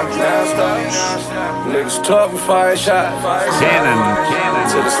stop. Niggas talking fire shot. Cannon.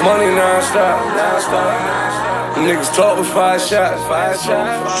 Till this money now stop. Niggas talking fire shot.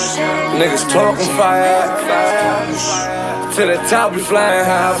 Niggas talking fire. To the top we flying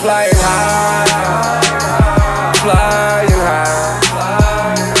high, flying high, flying high.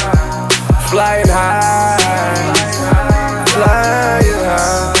 Flying high, flying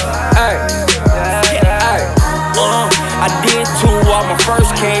high. Ay, ay. I did 2 on my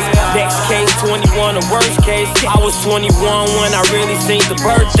first case. Next case, 21, the worst case. I was 21 when I really seen the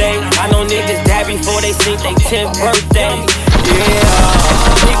birthday. I know niggas die before they seen their 10th birthday. Yeah,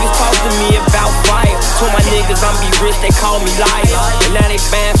 niggas talk to me about fire. Told my niggas I'm be rich, they call me liar. And now they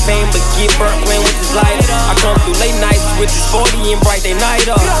fan fame, but get burnt playing with this lighter. I come through late nights with this 40 and bright they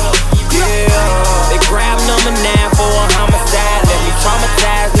night up. Yeah, they grab number 9 for a homicide. Let me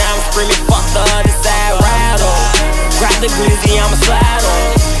traumatized, now I'm screaming fuck the other side. Rattle, grab the glizzy, I'ma slide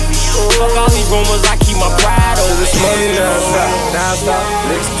on. Fuck all these rumors, I keep my pride on. This money now stop.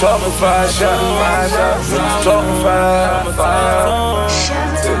 Niggas talking fire shot. Niggas talking fire.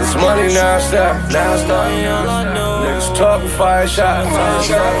 Till this money now stop. Niggas talking fire shot.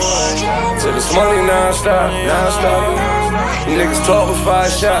 Till this money now stop. Niggas talking fire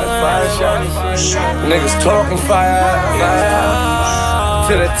shot. Niggas talking fire.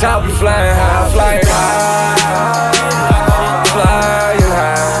 To the top we flying high, flying high, flying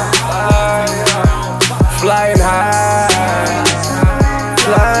high. Flying high,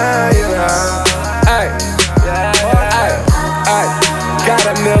 flying high. Ay, ay, ay. Got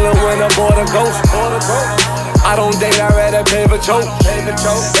a million when I bought a ghost. I don't date, I rather paper choke. In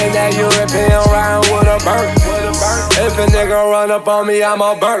that European round with a burn. If a nigga run up on me,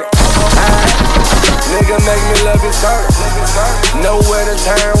 I'ma burn. Nigga make me love his turn. Know where to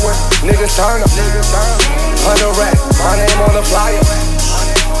turn when niggas turn up. 100 racks, my name on the flyer.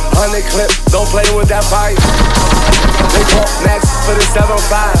 100 clip, don't play with that fire. They talk next for the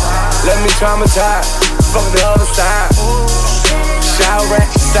 7-5. Let me traumatize, fuck the other side. Shower rat,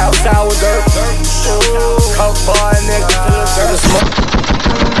 sour dirt. Coke boy, nigga, to the smoke.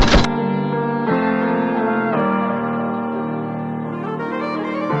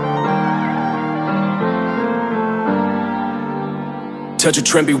 Touch a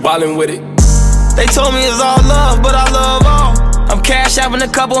trend, be wildin' with it. They told me it's all love, but I love all. I'm cash shopping a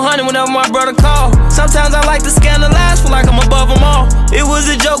couple hundred whenever my brother call. Sometimes I like to scandalize, feel like I'm above them all. It was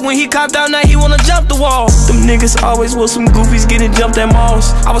a joke when he copped out, now he wanna jump the wall. Them niggas always was some goofies getting jumped at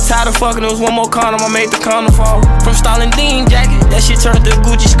malls. I was tired of fucking, there was one more condom, I made the condom fall. From Stalin Dean jacket, that shit turned to a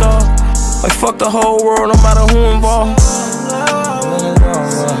Gucci scarf. Like fuck the whole world, no matter who involved.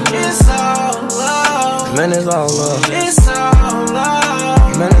 It's all love. Man, it's all love. It's all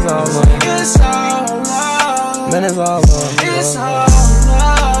love. Man, it's all love. It's all love. Man, it's all love. It's all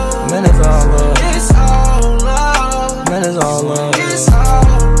love. Man, it's all love. It's all love. Man, it's all love. It's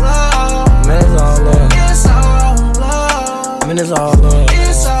all love. Man, it's all love. It's all love. Man, it's all love.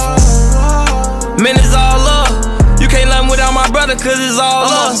 It's all love. Man, it's all love. You can't love me without my brother, cause it's all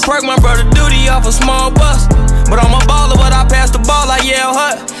love. Perk my brother duty off a small bus. But I'm a baller, but I pass the ball, I yell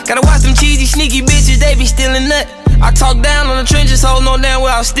hut. Gotta watch them cheesy, sneaky bitches, they be stealing nut. I talk down on the trenches, hold no damn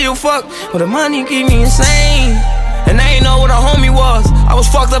well I still fuck. But the money keep me insane. And I ain't know what a homie was. I was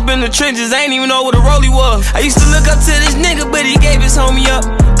fucked up in the trenches, I ain't even know what a rollie was. I used to look up to this nigga, but he gave his homie up.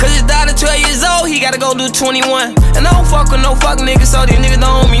 Cause his daughter 12 years old, he gotta go do 21. And I don't fuck with no fuck niggas, so these niggas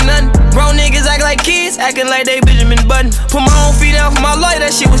don't owe me nothing. Grown niggas act like kids, acting like they Benjamin Button. Put my own feet down for my lawyer,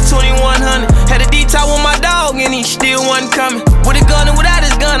 that shit was 2100. Had a D-top with my dog, and he still wasn't coming. With a gun and without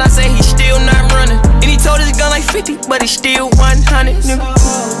his gun, I say he still not running. And he told his gun like 50, but he still 100, nigga.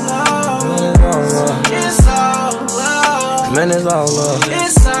 It's all love. Man, it's all love.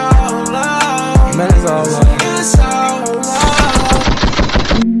 It's all love. Man, it's all love. It's all love.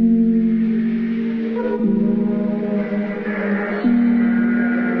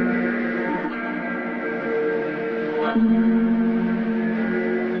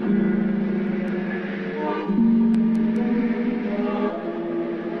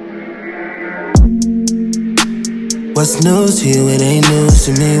 What's news to you? It ain't news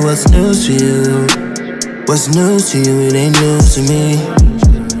to me. What's news to you? What's news to you? It ain't news to me.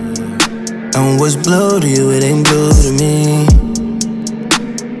 And what's blue to you, it ain't blue to me.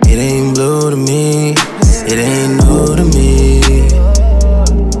 It ain't blue to me. It ain't new to me.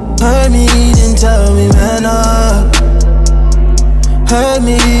 Heard me, then tell me man up. Heard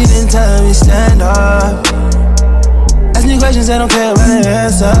me, then tell me stand up. Ask me questions, I don't care about the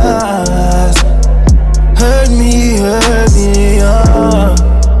answers. Heard me, oh.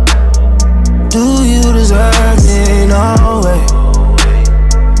 Do you deserve me? No way.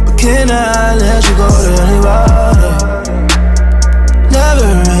 But can I let you go to anybody? Never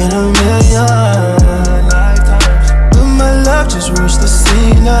in a million lifetimes. But my love just reached the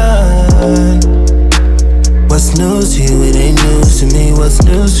ceiling. What's news to you? It ain't news to me. What's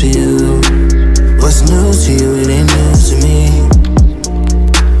news to you? What's news to you? It ain't news to me.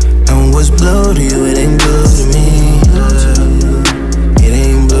 And what's blue to you? It ain't blue to me. It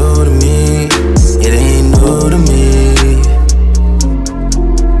ain't blue to me. It ain't new to me.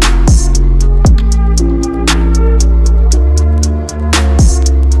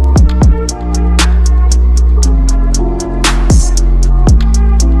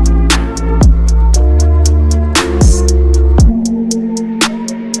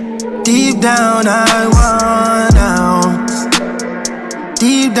 Deep down I want out.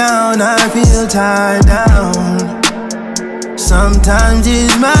 Deep down I feel tied down. Sometimes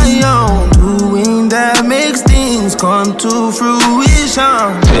it's my own doing that makes things come to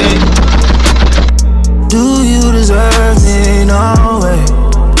fruition. Do you deserve me? No way.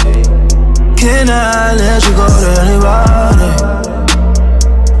 Can I let you go to anybody?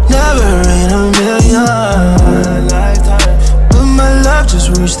 Never in a million lifetimes. But my love just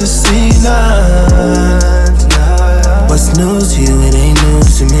reached the ceiling. What's news to you? It ain't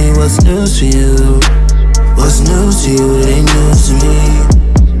news to me. What's news to you? What's news to you? It ain't news to me.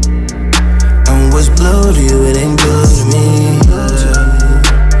 And what's blue to you? It ain't blue to me.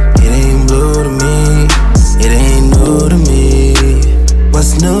 It ain't blue to me. It ain't new to me.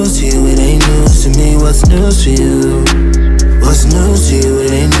 What's news to you? It ain't news to me. What's news to you? What's news to you?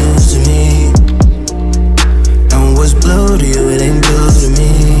 It ain't news to me. And what's blue to you? It ain't blue to me.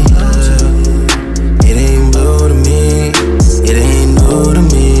 It ain't blue to me. It ain't new to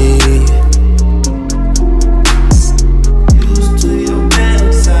me.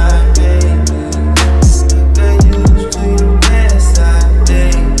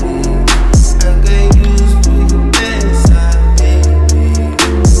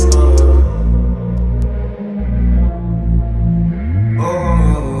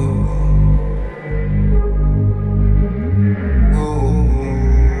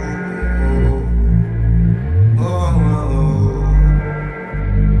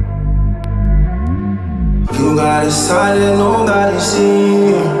 You got it silent, nobody see.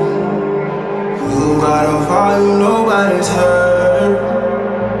 You got a volume, nobody's heard.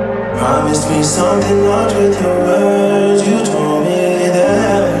 Promised me something lost with your words. You told me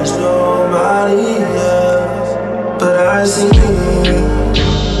there's nobody else. But I see different,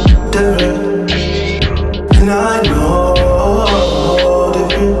 and I know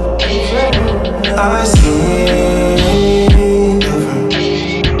different. I see different,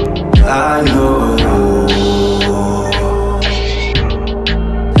 I know.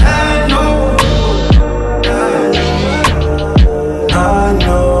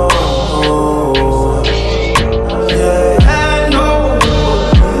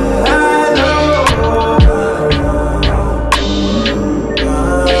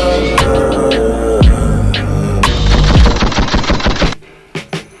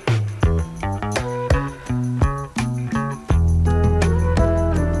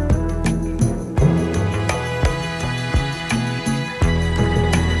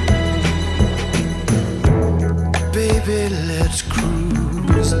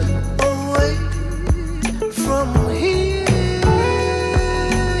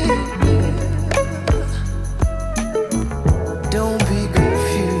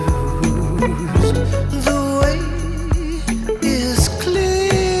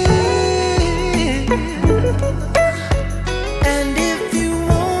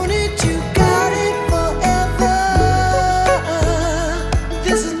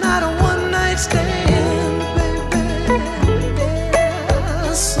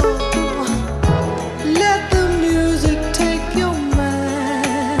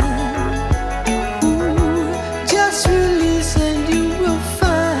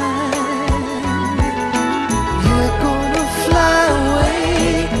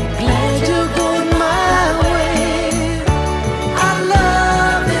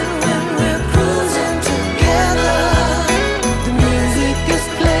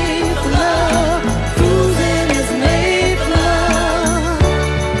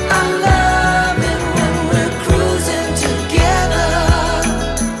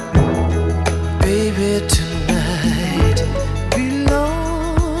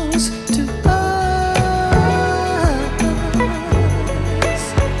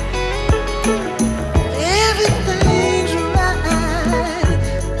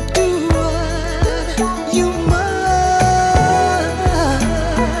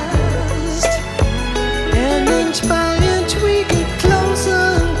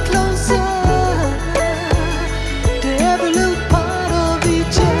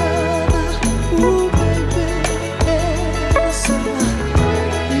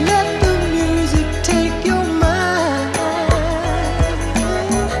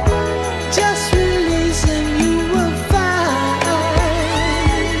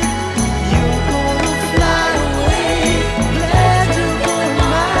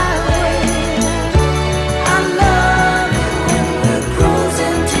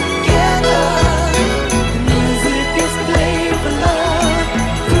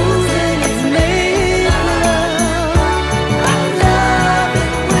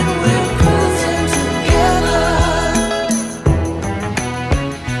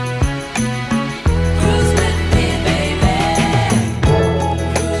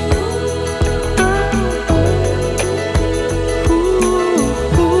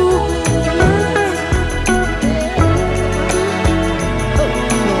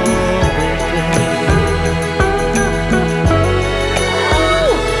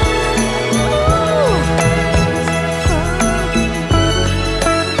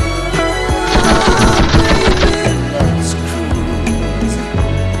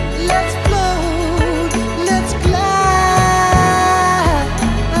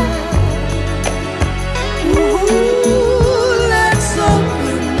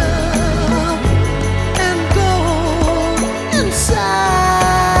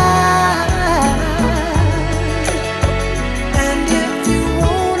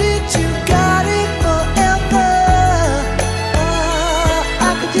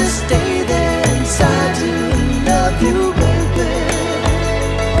 just stay there inside to love you, baby.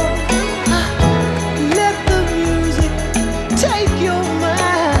 Let the music take your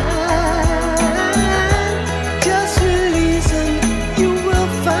mind. Just releasing, you will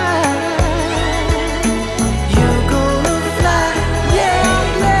find you're gonna fly. Yeah, I'm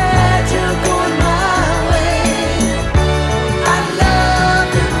glad you're going my way. I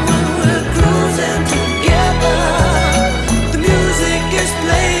love it when we're cruising together. The music is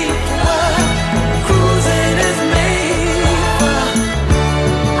played for, cruising is made for.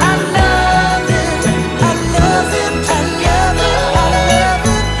 I love it, I love it together. I love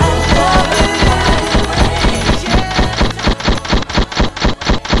it, I love it always, yeah.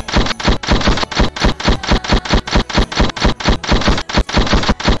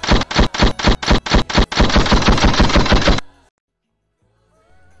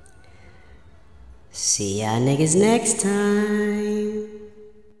 See y'all niggas next time.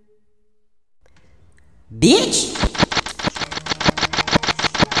 Bitch!